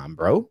go time,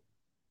 bro.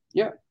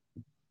 Yeah.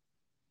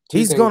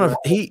 Let's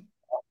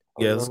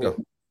go.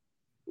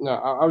 No,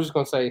 I was just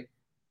going to say,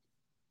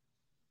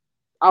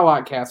 I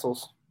like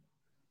Castles.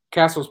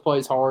 Castles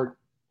plays hard.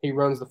 He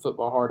runs the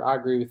football hard. I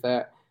agree with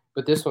that.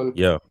 But this one,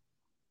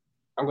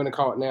 I'm going to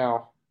call it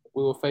now.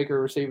 We will fake a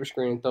receiver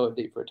screen and throw it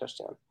deep for a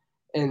touchdown.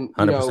 And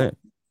 100%.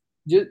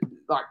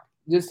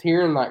 Just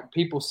hearing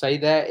people say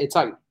that, it's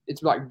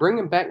like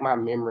bringing back my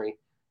memory.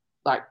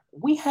 Like,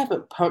 we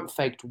haven't pump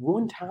faked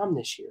one time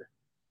this year.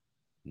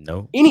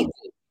 No. Anything.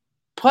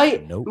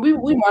 Nope. We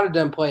might have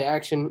done play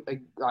action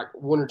like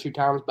 1 or 2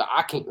 times, but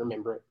I can't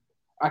remember it.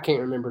 I can't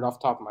remember it off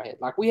the top of my head.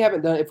 Like, we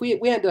haven't done, if we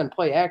hadn't done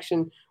play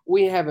action,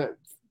 we haven't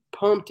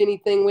pumped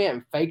anything, we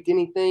haven't faked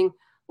anything.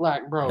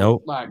 Like, bro,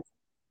 nope. Like,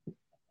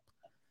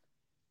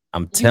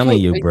 I'm telling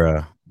you,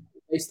 bro.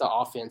 Base the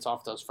offense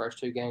off those first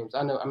 2 games.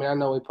 I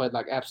know we played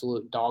like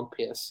absolute dog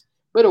piss,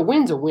 but a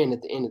win's a win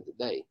at the end of the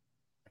day.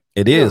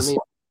 It is.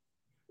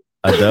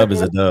 A dub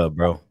is a dub,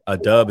 bro. A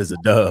dub is a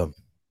dub.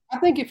 I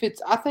think if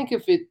it's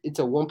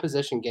a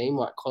 1-possession game,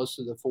 like close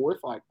to the fourth,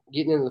 like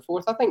getting into the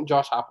fourth, I think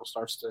Josh Heupel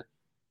starts to.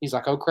 He's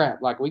like, oh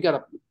crap! Like we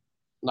gotta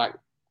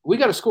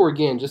score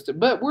again.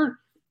 But we're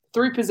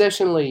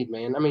 3-possession lead,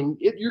 man. I mean,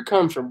 you're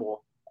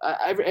comfortable.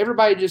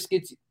 Everybody just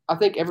gets. I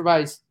think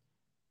everybody's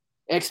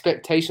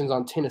expectations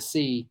on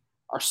Tennessee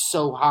are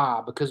so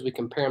high because we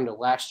compare them to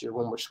last year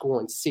when we're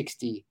scoring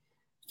 60,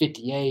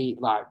 58,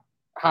 like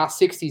high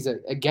 60s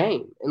a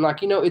game, and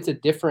it's a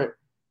different.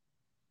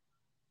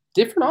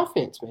 different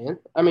offense, man.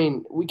 I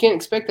mean, we can't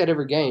expect that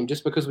every game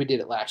just because we did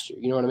it last year.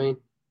 You know what I mean?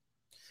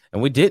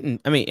 And we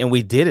didn't. I mean, and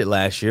we did it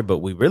last year, but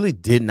we really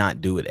did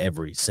not do it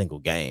every single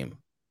game,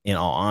 in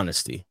all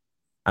honesty.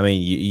 I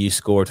mean, you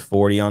scored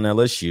 40 on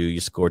LSU, you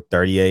scored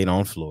 38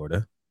 on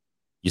Florida,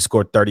 you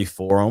scored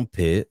 34 on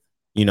Pitt.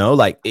 You know,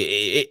 like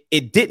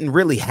it didn't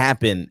really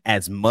happen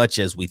as much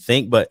as we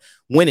think, but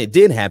when it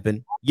did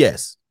happen,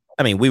 yes.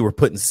 I mean, we were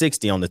putting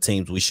 60 on the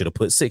teams we should have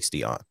put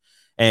 60 on.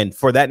 And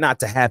for that not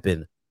to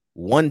happen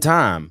one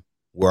time,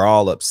 we're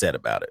all upset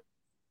about it,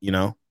 you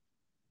know?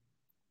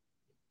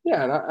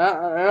 Yeah,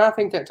 and I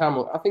think that time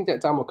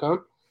will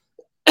come.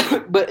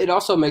 But it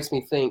also makes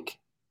me think,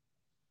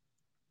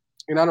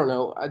 and I don't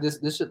know,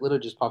 this shit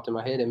literally just popped in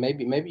my head, and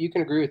maybe you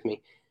can agree with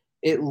me.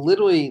 It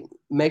literally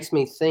makes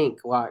me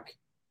think like,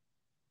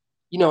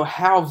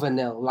 how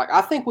vanilla. Like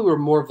I think we were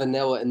more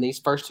vanilla in these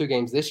first two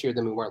games this year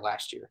than we were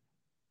last year.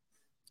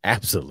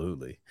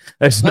 Absolutely.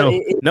 There's But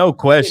no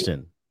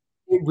question.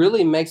 it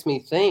really makes me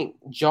think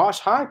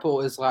Josh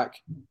Heupel is like,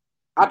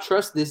 I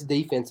trust this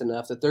defense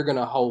enough that they're going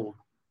to hold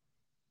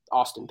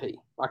Austin P.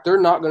 Like they're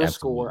not going to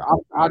score.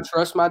 I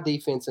trust my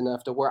defense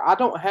enough to where I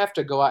don't have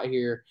to go out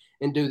here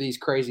and do these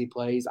crazy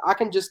plays. I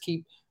can just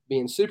keep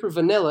being super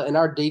vanilla, and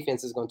our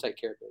defense is going to take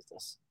care of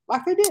business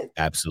like they did.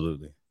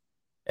 Absolutely.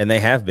 And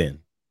they have been.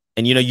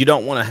 And, you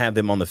don't want to have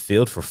them on the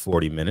field for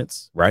 40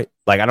 minutes, right?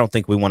 Like, I don't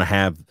think we want to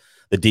have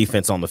the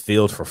defense on the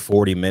field for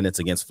 40 minutes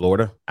against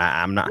Florida.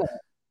 I'm not.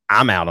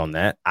 I'm out on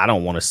that. I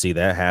don't want to see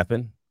that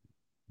happen.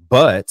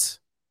 But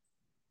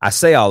I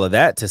say all of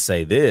that to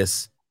say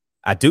this.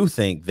 I do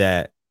think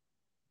that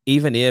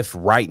even if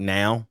right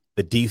now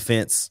the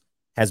defense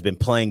has been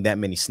playing that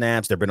many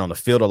snaps, they've been on the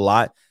field a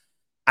lot,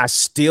 I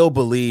still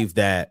believe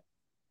that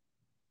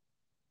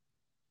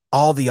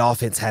all the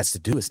offense has to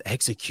do is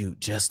execute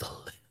just a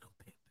little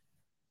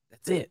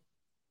bit.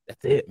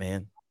 That's it,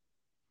 man.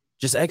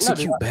 Just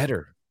execute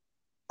better.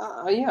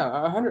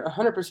 Yeah,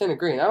 100%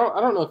 agree. And I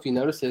don't know if you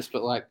noticed this,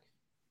 but like,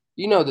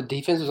 the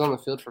defense was on the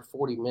field for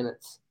 40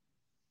 minutes.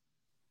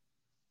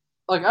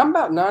 Like I'm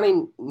about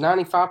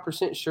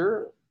 95%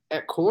 sure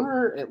at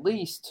corner at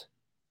least.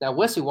 Now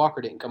Wesley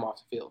Walker didn't come off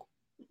the field.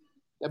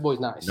 That boy's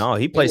nice. No,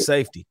 he plays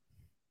safety.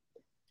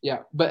 Yeah,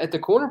 but at the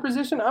corner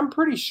position, I'm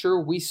pretty sure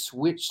we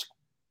switched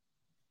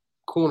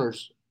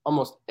corners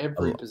almost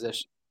every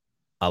possession.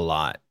 A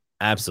lot.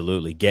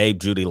 Absolutely. Gabe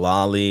Judy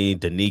Lolly,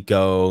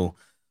 Danico,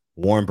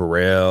 Warren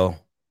Burrell.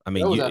 I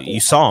mean, you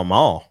saw them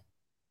all.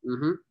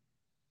 Mm-hmm.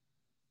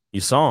 You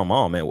saw them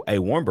all, man. Hey,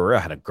 Warren Burrell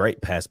had a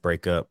great pass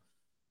breakup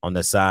on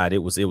the side. It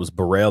was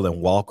Burrell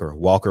and Walker.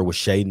 Walker was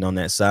shading on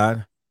that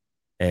side,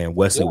 and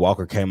Wesley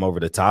Walker came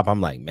over the top.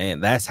 I'm like, man,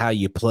 that's how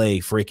you play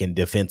freaking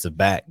defensive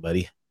back,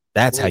 buddy.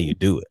 That's how you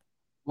do it.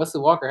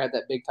 Wesley Walker had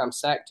that big time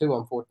sack too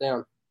on fourth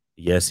down.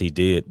 Yes, he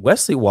did.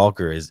 Wesley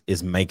Walker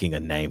is making a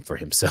name for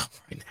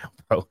himself right now,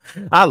 bro.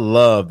 I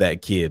love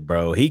that kid,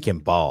 bro. He can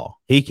ball.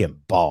 I'm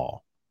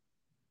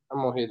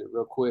gonna hit it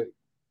real quick.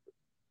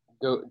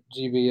 Go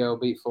GBO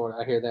beat Florida.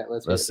 I hear that.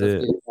 Let's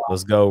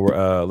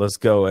go. Let's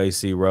go.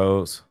 AC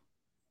Rose.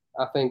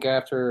 I think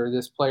after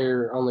this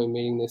player only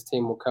meeting, this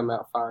team will come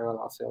out firing on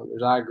all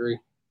cylinders. I agree.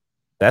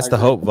 That's the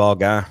hope, Vol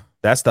guy.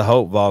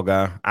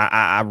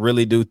 I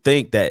really do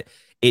think that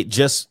it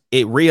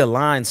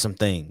realigned some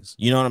things.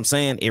 You know what I'm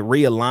saying? It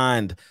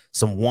realigned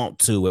some want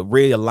to. It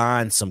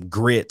realigned some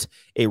grit.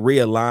 It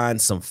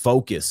realigned some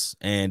focus.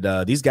 And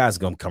these guys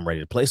are going to come ready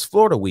to play. It's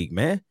Florida week,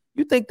 man.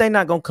 You think they're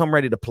not going to come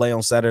ready to play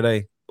on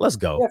Saturday? Let's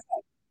go. Yeah.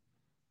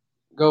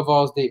 Go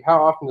Vols deep.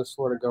 How often does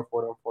Florida go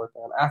for it on fourth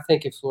down? I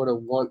think if Florida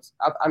wants,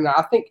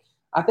 I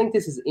think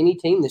this is any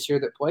team this year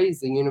that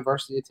plays the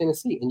University of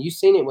Tennessee, and you've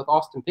seen it with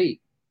Austin Peay.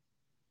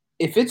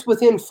 If it's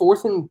within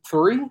 4th and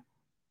 3,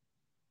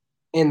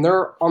 and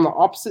they're on the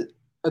opposite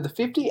of the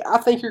 50, I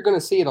think you're going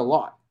to see it a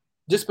lot,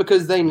 just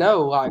because they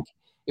know, like,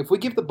 if we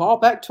give the ball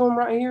back to them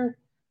right here,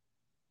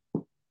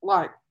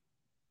 like,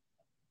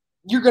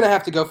 you're going to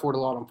have to go for it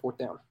a lot on fourth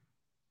down.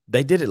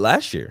 They did it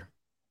last year.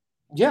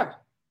 Yeah.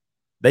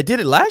 They did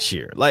it last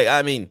year. Like,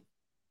 I mean,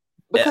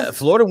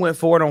 Florida went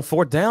for it on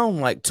fourth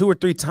down like 2 or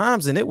 3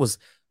 times, and it was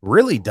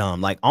really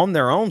dumb, like on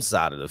their own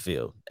side of the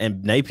field.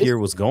 And Napier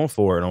was going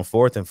for it on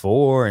 4th and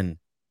 4, and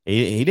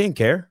he didn't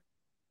care.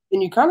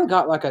 And you kind of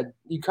got like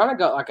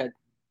a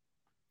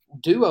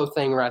duo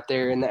thing right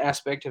there in the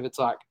aspect of it's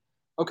like,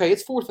 okay,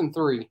 it's 4th and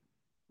 3.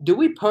 Do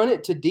we punt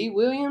it to D.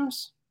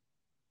 Williams,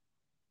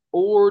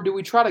 or do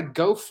we try to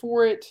go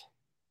for it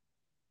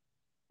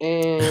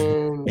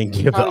and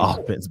give the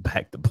offense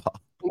back the ball?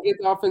 And get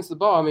the offense the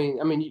ball. I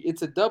mean,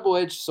 it's a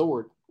double-edged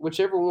sword,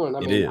 whichever one.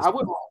 I mean, I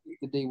wouldn't want to get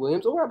the D.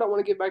 Williams, or I don't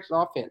want to get back to the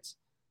offense.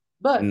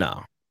 But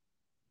no.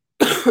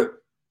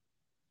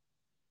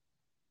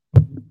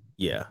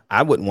 Yeah,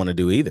 I wouldn't want to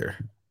do either,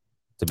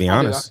 to be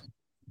honest.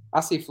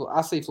 I see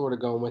Florida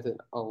going with it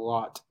a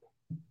lot.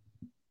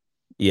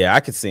 Yeah,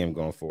 I could see him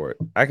going for it.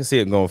 I can see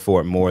it going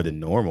for it more than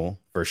normal,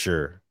 for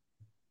sure.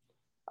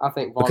 I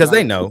think because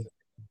they know.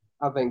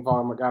 I think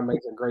Vaughn McGuy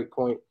makes a great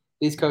point.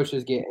 These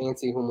coaches get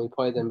antsy when we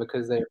play them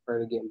because they're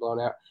afraid of getting blown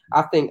out.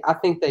 I think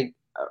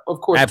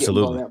of course, getting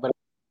Absolutely. blown out, but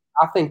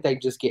I think they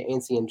just get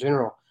antsy in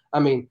general. I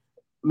mean,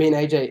 me and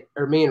AJ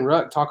or me and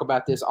Ruck talk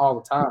about this all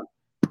the time.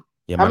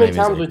 Yeah, How my many name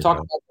is times we AJ, talk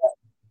though. about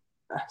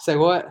that? Say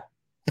what?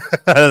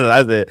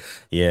 I said,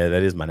 yeah,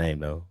 that is my name,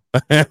 though.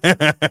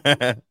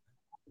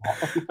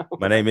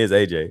 My name is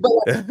AJ.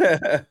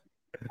 But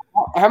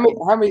how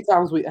many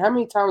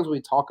times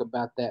we talk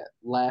about that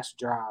last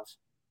drive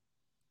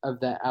of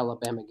that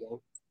Alabama game?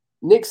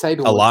 Nick Saban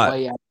A was lot.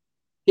 way out.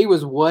 He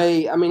was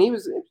way. I mean,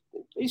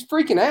 he's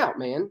freaking out,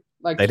 man.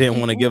 Like They didn't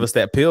want to give us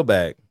that peel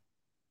back.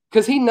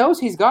 because he knows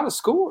he's got to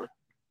score.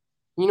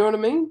 You know what I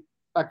mean?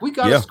 Like we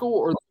got to Yeah.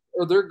 score,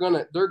 or they're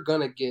gonna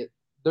get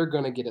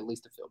at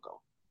least a field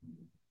goal,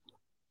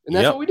 and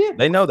that's what we did.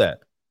 They know that.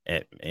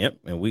 And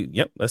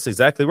that's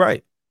exactly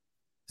right.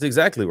 It's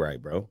exactly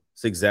right, bro.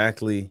 It's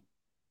exactly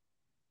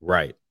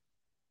right.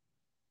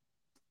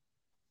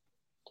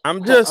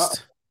 I'm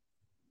just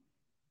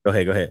go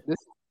ahead.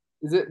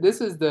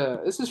 This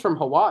is from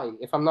Hawaii,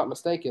 if I'm not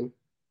mistaken.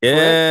 Yeah,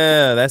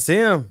 Correct? that's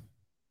him.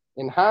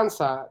 In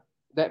hindsight,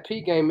 that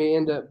P game may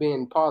end up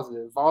being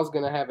positive. Vol's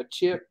gonna have a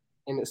chip,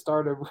 and it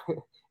started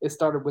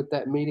with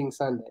that meeting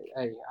Sunday.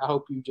 Hey, I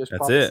hope you just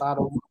That's it. prophesied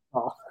on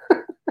Vol.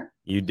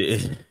 You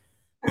did.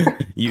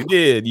 You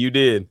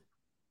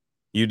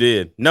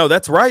did. No,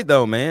 that's right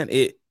though, man.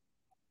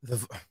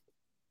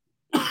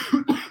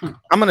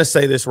 I'm gonna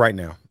say this right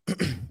now.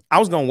 I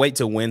was gonna wait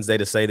till Wednesday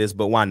to say this,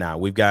 but why not?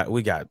 We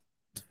got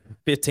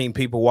 15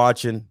 people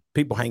watching,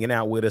 people hanging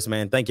out with us,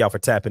 man. Thank y'all for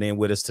tapping in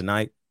with us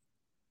tonight.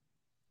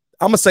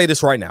 I'm gonna say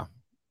this right now.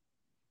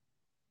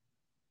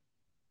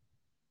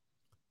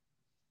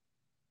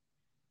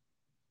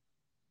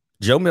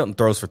 Joe Milton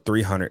throws for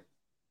 300,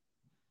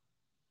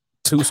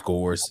 2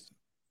 scores.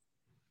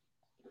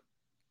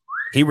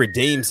 He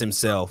redeems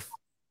himself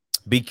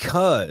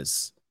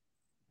because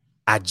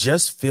I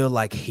just feel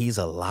like he's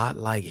a lot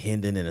like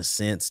Hendon in a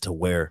sense to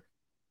where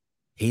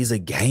he's a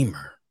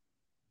gamer.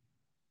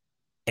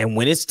 And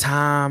when it's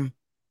time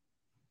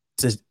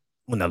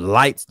when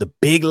the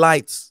big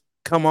lights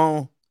come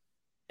on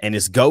and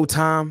it's go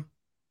time,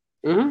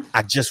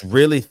 I just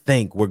really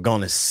think we're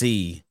going to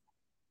see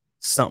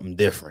something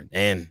different.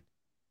 And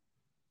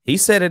he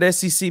said at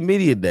SEC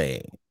Media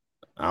Day,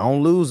 I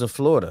don't lose in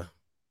Florida.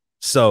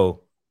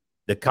 So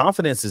the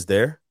confidence is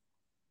there,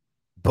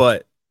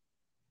 but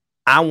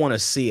I want to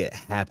see it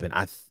happen.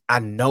 I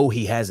know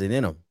he has it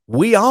in him.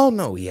 We all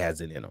know he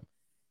has it in him.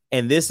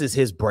 And this is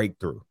his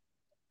breakthrough.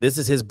 This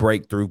is his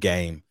breakthrough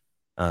game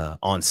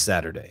on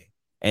Saturday.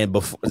 And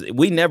before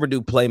we never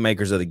do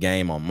playmakers of the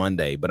game on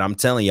Monday, but I'm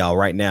telling y'all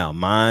right now,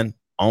 mine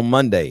on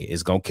Monday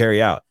is going to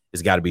carry out.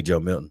 It's got to be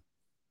Joe Milton.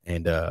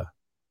 And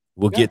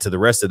we'll get to the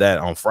rest of that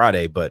on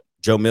Friday, but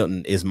Joe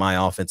Milton is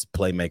my offensive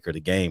playmaker of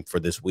the game for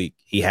this week.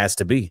 He has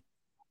to be.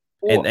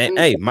 And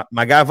hey,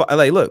 my guy,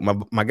 look,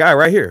 my guy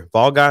right here,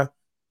 Vol guy,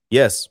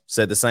 yes,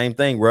 said the same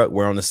thing.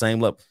 We're on the same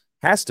level.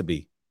 Has to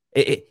be.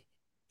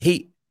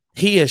 He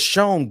has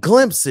shown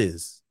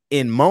glimpses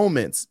in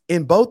moments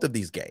in both of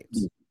these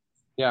games.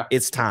 Yeah,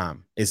 it's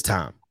time. It's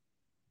time.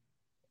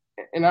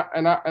 And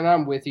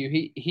I'm with you.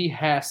 He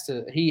has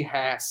to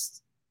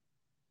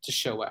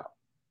show out.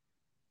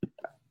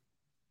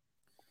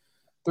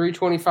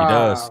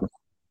 325.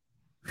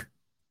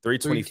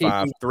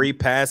 325. 3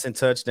 passing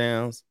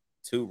touchdowns,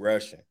 2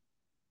 rushing.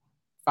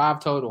 5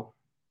 total,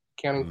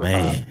 counting for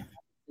 5.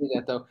 Do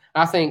that though.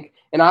 I think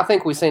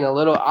we've seen a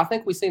little. I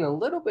think we've seen a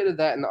little bit of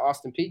that in the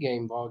Austin P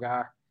game, ball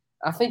guy.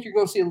 I think you're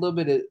going to see a little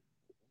bit of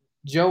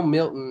Joe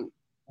Milton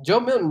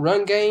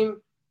run game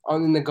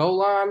in the goal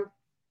line.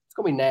 It's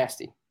going to be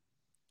nasty.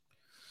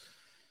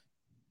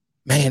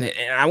 Man,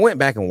 and I went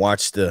back and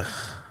watched the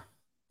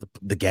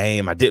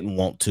game. I didn't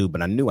want to,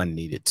 but I knew I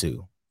needed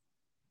to.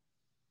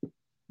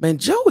 Man,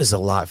 Joe is a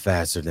lot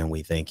faster than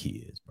we think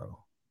he is, bro.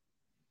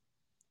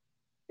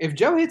 If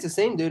Joe hits the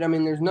same dude, I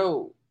mean, there's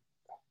no.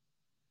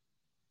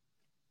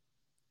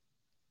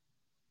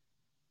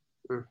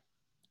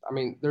 I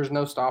mean, there's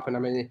no stopping. I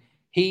mean,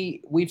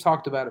 we've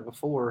talked about it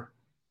before.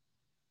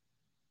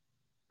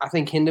 I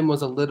think Hendon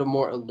was a little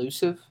more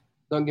elusive.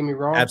 Don't get me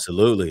wrong.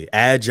 Absolutely.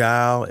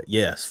 Agile.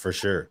 Yes, for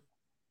sure.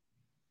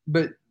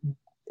 But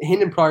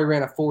Hendon probably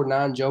ran a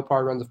 4.9. Joe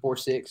probably runs a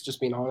 4.6,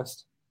 just being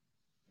honest.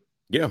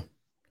 Yeah.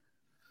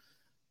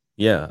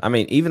 Yeah. I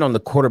mean, even on the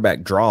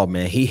quarterback draw,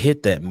 man, he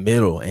hit that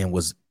middle and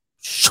was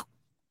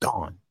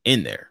gone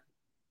in there.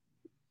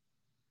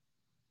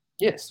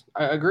 Yes,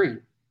 I agree.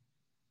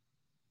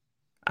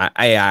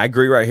 I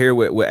agree right here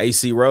with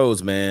AC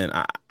Rose, man.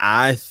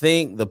 I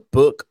think the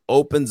book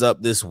opens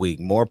up this week.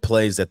 More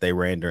plays that they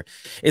render.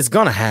 It's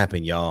going to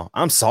happen, y'all.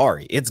 I'm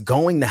sorry. It's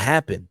going to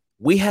happen.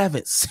 We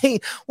haven't seen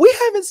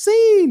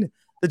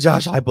the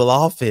Josh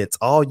Heupel offense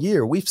all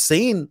year. We've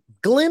seen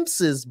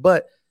glimpses,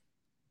 but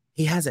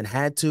he hasn't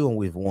had to, and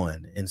we've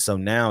won. And so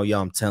now,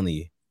 y'all, I'm telling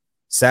you,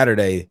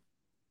 Saturday,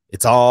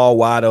 it's all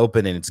wide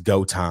open, and it's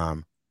go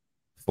time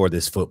for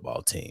this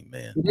football team,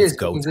 man. It's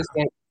go time.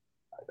 Game,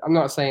 I'm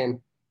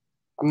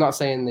not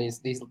saying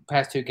these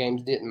past 2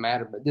 games didn't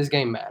matter, but this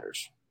game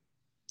matters.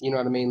 You know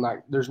what I mean? Like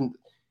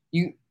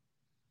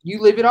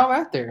you leave it all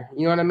out there.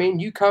 You know what I mean?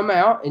 You come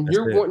out and That's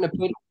you're it. wanting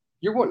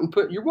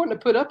to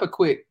put up a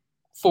quick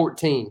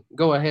 14.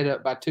 Go ahead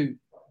up by two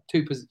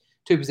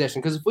possessions.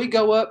 Because if we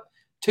go up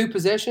 2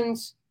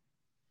 possessions,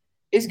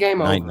 it's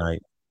game over.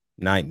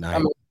 Night. I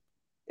mean,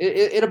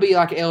 it'll be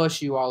like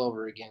LSU all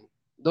over again.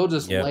 They'll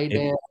just Yep. lay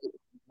down.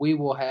 We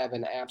will have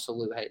an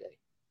absolute heyday.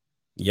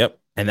 Yep.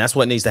 And that's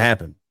what needs to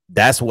happen.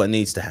 That's what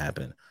needs to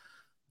happen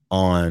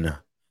on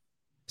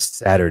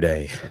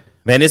Saturday.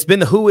 Man, it's been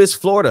the Who is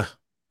Florida.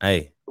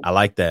 Hey, I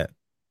like that.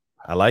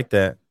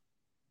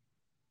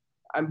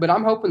 But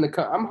I'm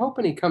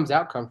hoping he comes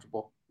out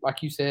comfortable,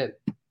 like you said.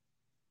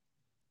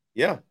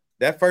 Yeah.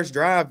 That first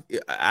drive,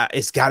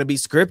 it's got to be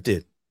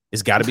scripted.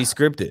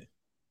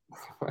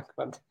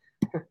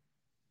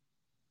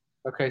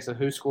 Okay, so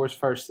who scores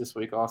first this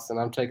week, Austin?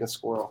 I'm taking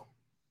Squirrel.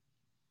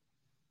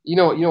 You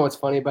know what's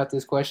funny about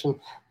this question?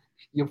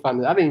 You'll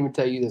find it. I didn't even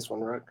tell you this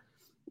one, Rook.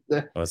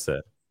 What's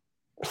that?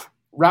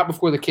 Right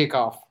before the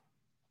kickoff,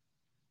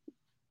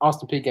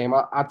 Austin P game,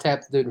 I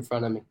tapped the dude in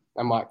front of me.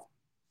 I'm like,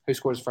 who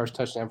scores the first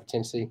touchdown for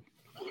Tennessee?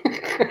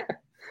 I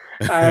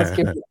asked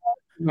him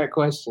that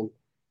question.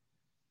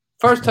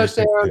 First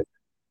touchdown,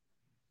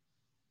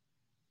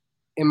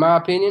 in my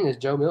opinion, is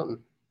Joe Milton.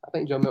 I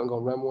think Joe Milton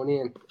gonna run one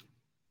in.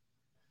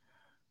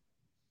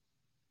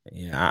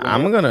 Yeah,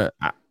 I'm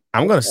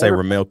gonna say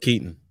Ramel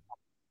Keaton.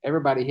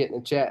 Everybody hitting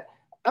the chat.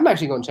 I'm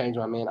actually gonna change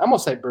my man. I'm gonna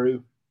say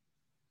Brew.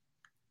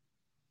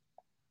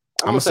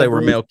 I'm gonna say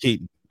Ramel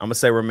Keaton.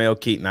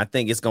 I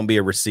think it's gonna be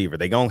a receiver.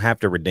 They're gonna have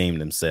to redeem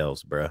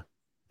themselves, bro.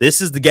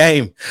 This is the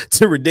game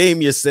to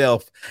redeem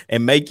yourself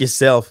and make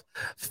yourself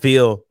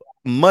feel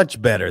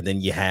much better than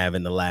you have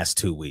in the last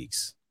 2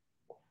 weeks.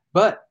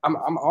 But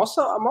I'm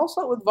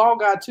also with Vol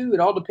Guy too. It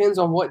all depends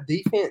on what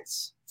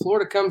defense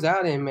Florida comes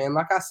out in, man.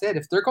 Like I said,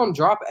 if they're gonna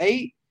drop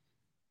 8,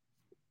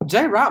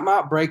 Jay Wright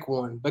might break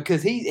one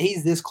because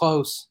he's this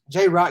close.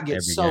 Jay Wright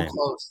gets so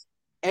close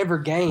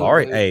every game.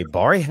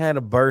 Barry had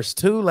a burst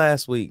too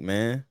last week,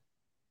 man.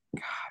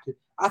 God,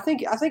 I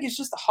think it's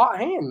just a hot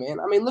hand, man.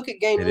 I mean, look at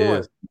game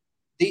 1.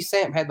 D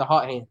Samp had the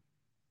hot hand.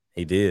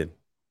 He did.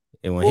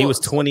 And when he was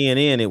 20 and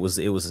in, it was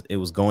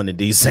going to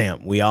D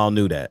Samp. We all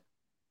knew that.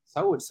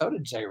 So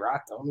did Jay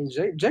Wright, though. I mean,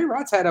 Jay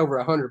Wright's had over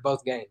 100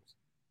 both games.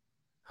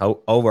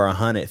 Over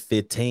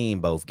 115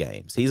 both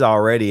games. He's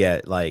already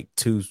at like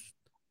 2.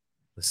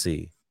 Let's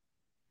see.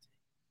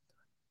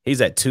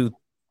 He's at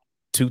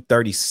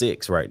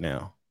 236 right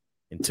now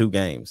in 2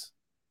 games.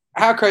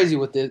 How crazy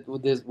would this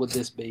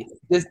be?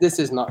 This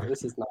is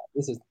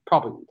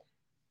probably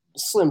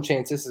slim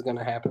chance this is going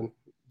to happen.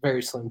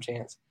 Very slim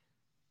chance.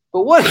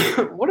 But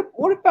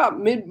what about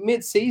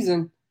mid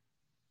season?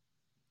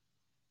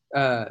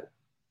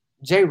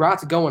 Jay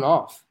Wright's going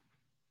off,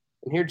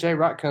 and here Jay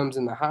Wright comes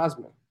in the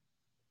Heisman.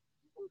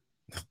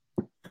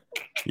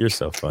 You're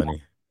so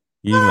funny.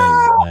 You make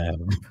me laugh.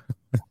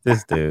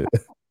 This dude.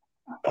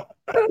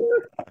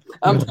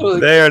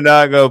 They are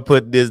not gonna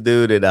put this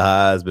dude in the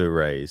Heisman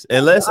race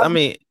unless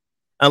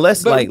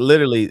like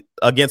literally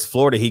against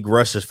Florida he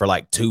rushes for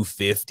like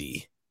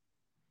 250.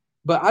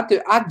 But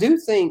I do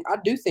think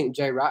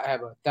Jay Wright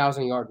have a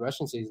 1,000-yard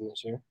rushing season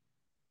this year.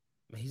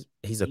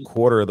 He's a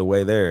quarter of the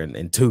way there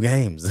in 2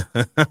 games.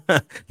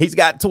 He's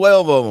got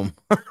 12 of them.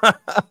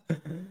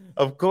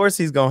 Of course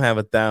he's gonna have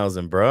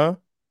 1,000, bro.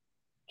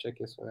 Check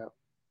this one out.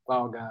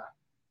 Ball guy.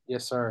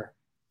 Yes, sir.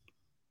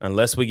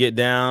 Unless we get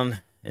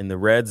down in the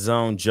red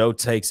zone, Joe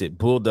takes it,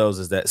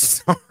 bulldozes that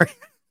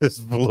this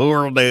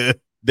Florida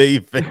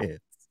defense.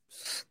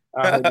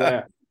 I heard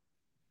that.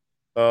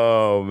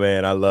 Oh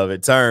man, I love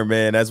it. Turn,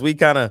 man. As we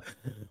turn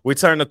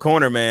the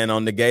corner, man,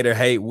 on the Gator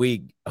Hate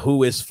Week,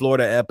 Who is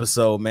Florida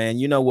episode, man.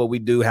 You know what we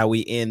do, how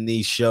we end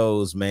these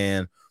shows,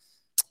 man.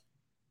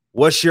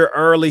 What's your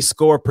early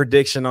score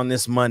prediction on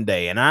this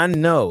Monday? And I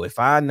know, if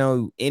I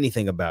know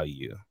anything about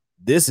you,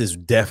 this is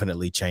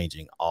definitely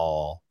changing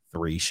all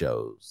 3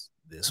 shows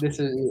this week.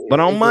 But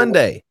on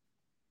Monday,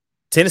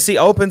 Tennessee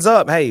opens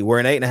up. Hey, we're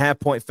an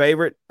 8.5-point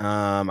favorite.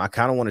 I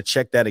kind of want to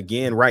check that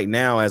again right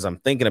now as I'm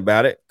thinking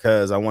about it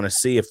because I want to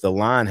see if the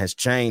line has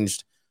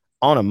changed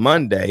on a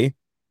Monday.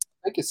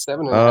 I think it's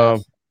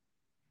 7.5.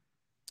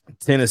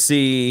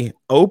 Tennessee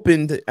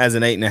opened as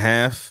an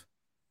 8.5,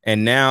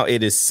 and now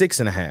it is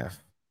 6.5.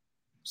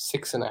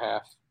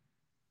 6.5.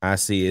 I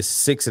see it's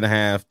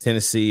 6.5.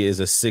 Tennessee is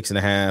a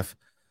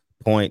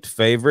 6.5-point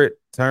favorite.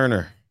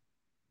 Turner,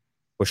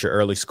 what's your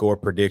early score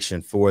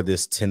prediction for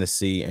this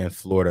Tennessee and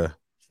Florida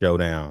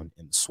showdown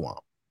in the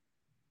swamp?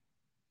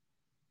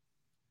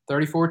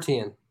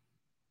 34-10.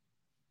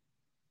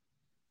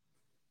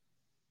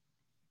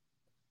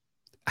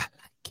 I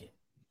like it.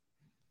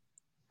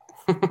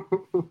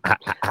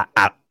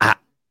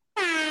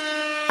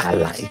 I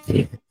like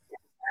it.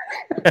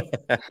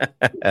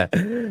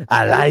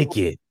 I like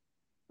it.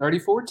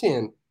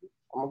 34-10.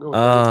 I'm gonna go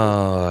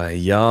with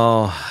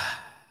y'all.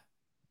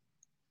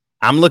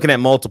 I'm looking at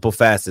multiple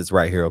facets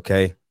right here,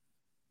 okay?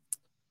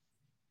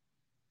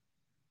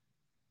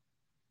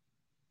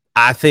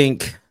 I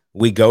think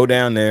we go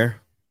down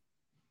there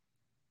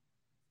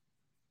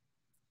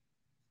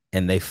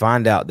and they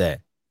find out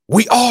that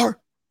We are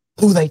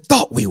who they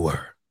thought we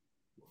were.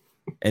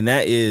 And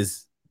that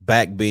is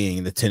back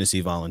being the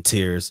Tennessee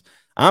Volunteers.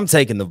 I'm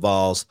taking the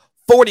Vols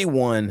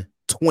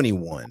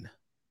 41-21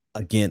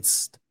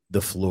 against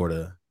the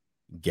Florida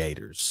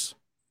Gators.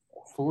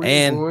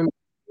 41-21.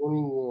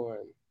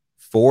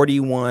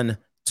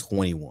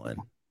 41-21.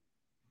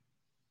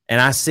 And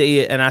I see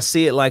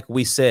it like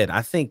we said.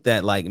 I think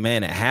that, like,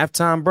 man, at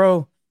halftime,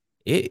 bro,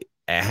 it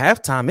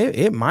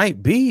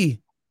might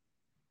be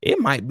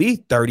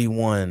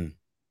 31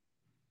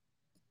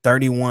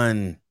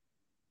 31-7,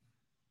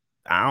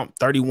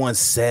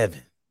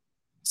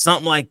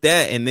 something like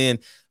that. And then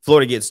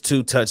Florida gets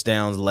 2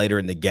 touchdowns later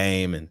in the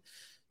game. And,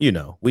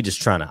 we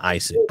just trying to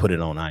ice it, put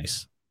it on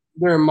ice.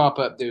 They're in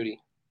mop-up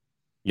duty.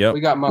 Yep. We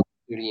got mop-up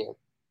duty in.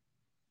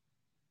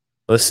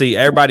 Let's see.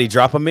 Everybody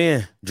drop them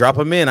in. Drop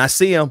them in. I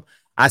see them.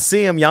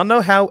 Y'all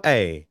know how,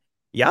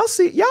 y'all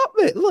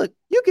look,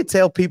 you can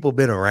tell people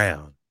been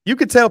around.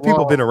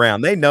 Been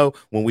around. They know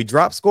when we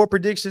drop score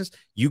predictions,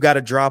 you got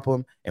to drop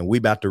them, and we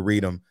about to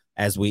read them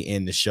as we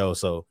end the show.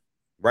 So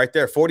right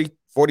there,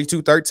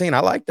 42-13. I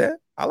like that.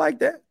 I like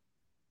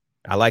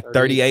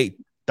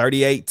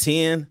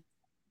 38-10.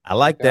 I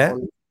like that.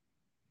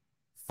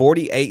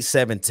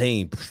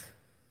 48-17.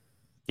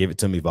 Give it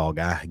to me, ball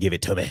guy. Give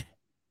it to me.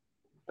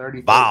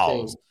 30-13.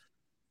 Balls.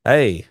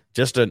 Hey,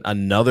 just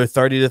another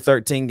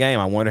 30-13 game.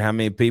 I wonder how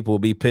many people will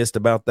be pissed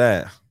about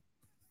that.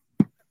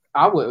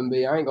 I wouldn't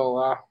be. I ain't gonna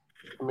lie.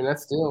 I mean,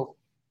 that's still.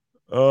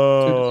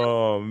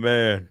 Oh,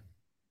 man.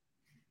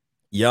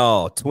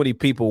 Y'all, 20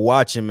 people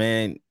watching,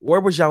 man. Where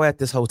was y'all at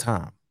this whole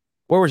time?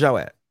 Where was y'all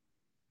at?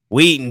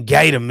 We eating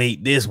gator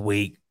meat this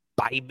week,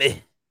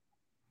 baby.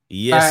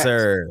 Yes,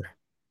 sir.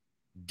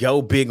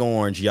 Go Big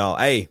Orange, y'all.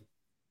 Hey,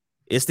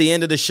 it's the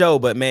end of the show,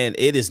 but, man,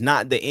 it is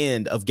not the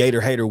end of Gator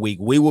Hater Week.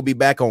 We will be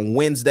back on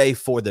Wednesday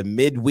for the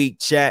midweek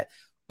chat.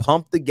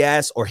 Pump the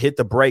gas or hit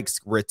the brakes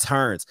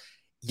returns.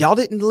 Y'all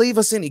didn't leave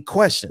us any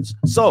questions.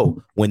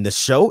 So when the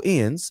show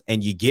ends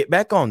and you get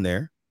back on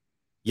there,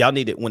 y'all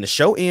need it. When the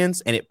show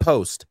ends and it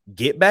posts,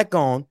 get back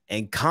on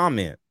and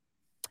comment.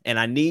 And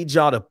I need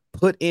y'all to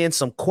put in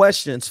some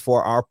questions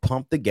for our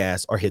Pump the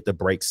Gas or Hit the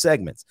Brake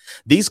segments.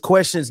 These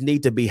questions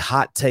need to be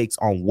hot takes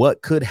on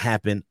what could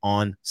happen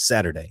on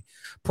Saturday.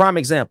 Prime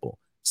example,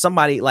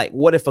 somebody like,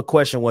 what if a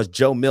question was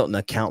Joe Milton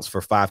accounts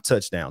for 5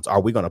 touchdowns?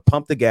 Are we going to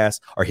pump the gas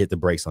or hit the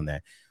brakes on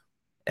that?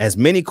 As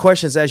many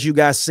questions as you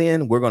guys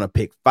send, we're going to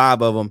pick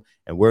 5 of them,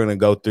 and we're going to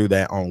go through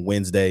that on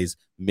Wednesday's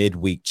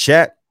midweek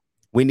chat.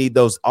 We need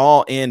those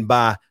all in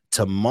by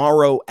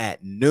tomorrow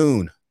at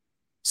noon.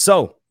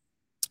 So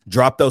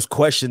drop those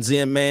questions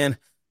in, man,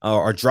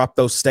 or drop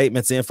those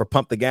statements in for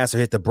Pump the Gas or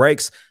Hit the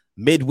Brakes.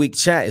 Midweek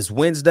chat is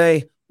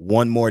Wednesday.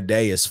 One more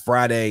day is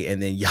Friday.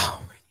 And then, y'all,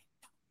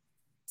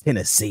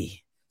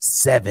 Tennessee,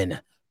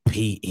 7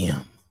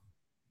 p.m.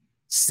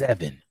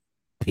 7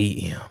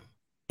 p.m.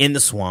 in the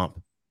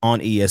swamp on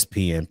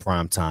ESPN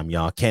primetime,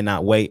 y'all.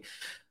 Cannot wait.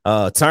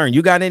 Turn,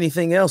 you got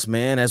anything else,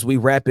 man, as we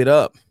wrap it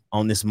up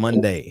on this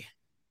Monday?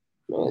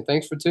 Man,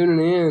 thanks for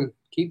tuning in.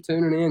 Keep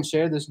tuning in.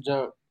 Share this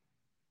junk.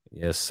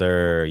 Yes,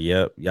 sir.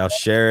 Yep. Y'all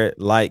share it,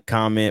 like,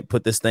 comment,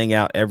 put this thing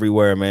out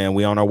everywhere, man.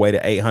 We on our way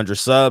to 800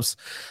 subs.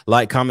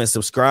 Like, comment,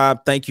 subscribe.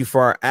 Thank you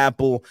for our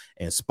Apple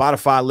and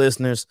Spotify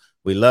listeners.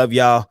 We love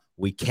y'all.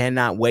 We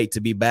cannot wait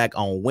to be back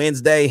on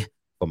Wednesday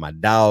for my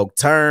dog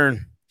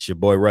Turn. It's your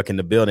boy Ruck in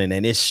the building,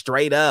 and it's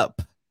straight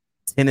up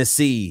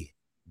Tennessee,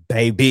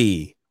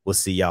 baby. We'll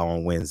see y'all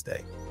on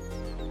Wednesday.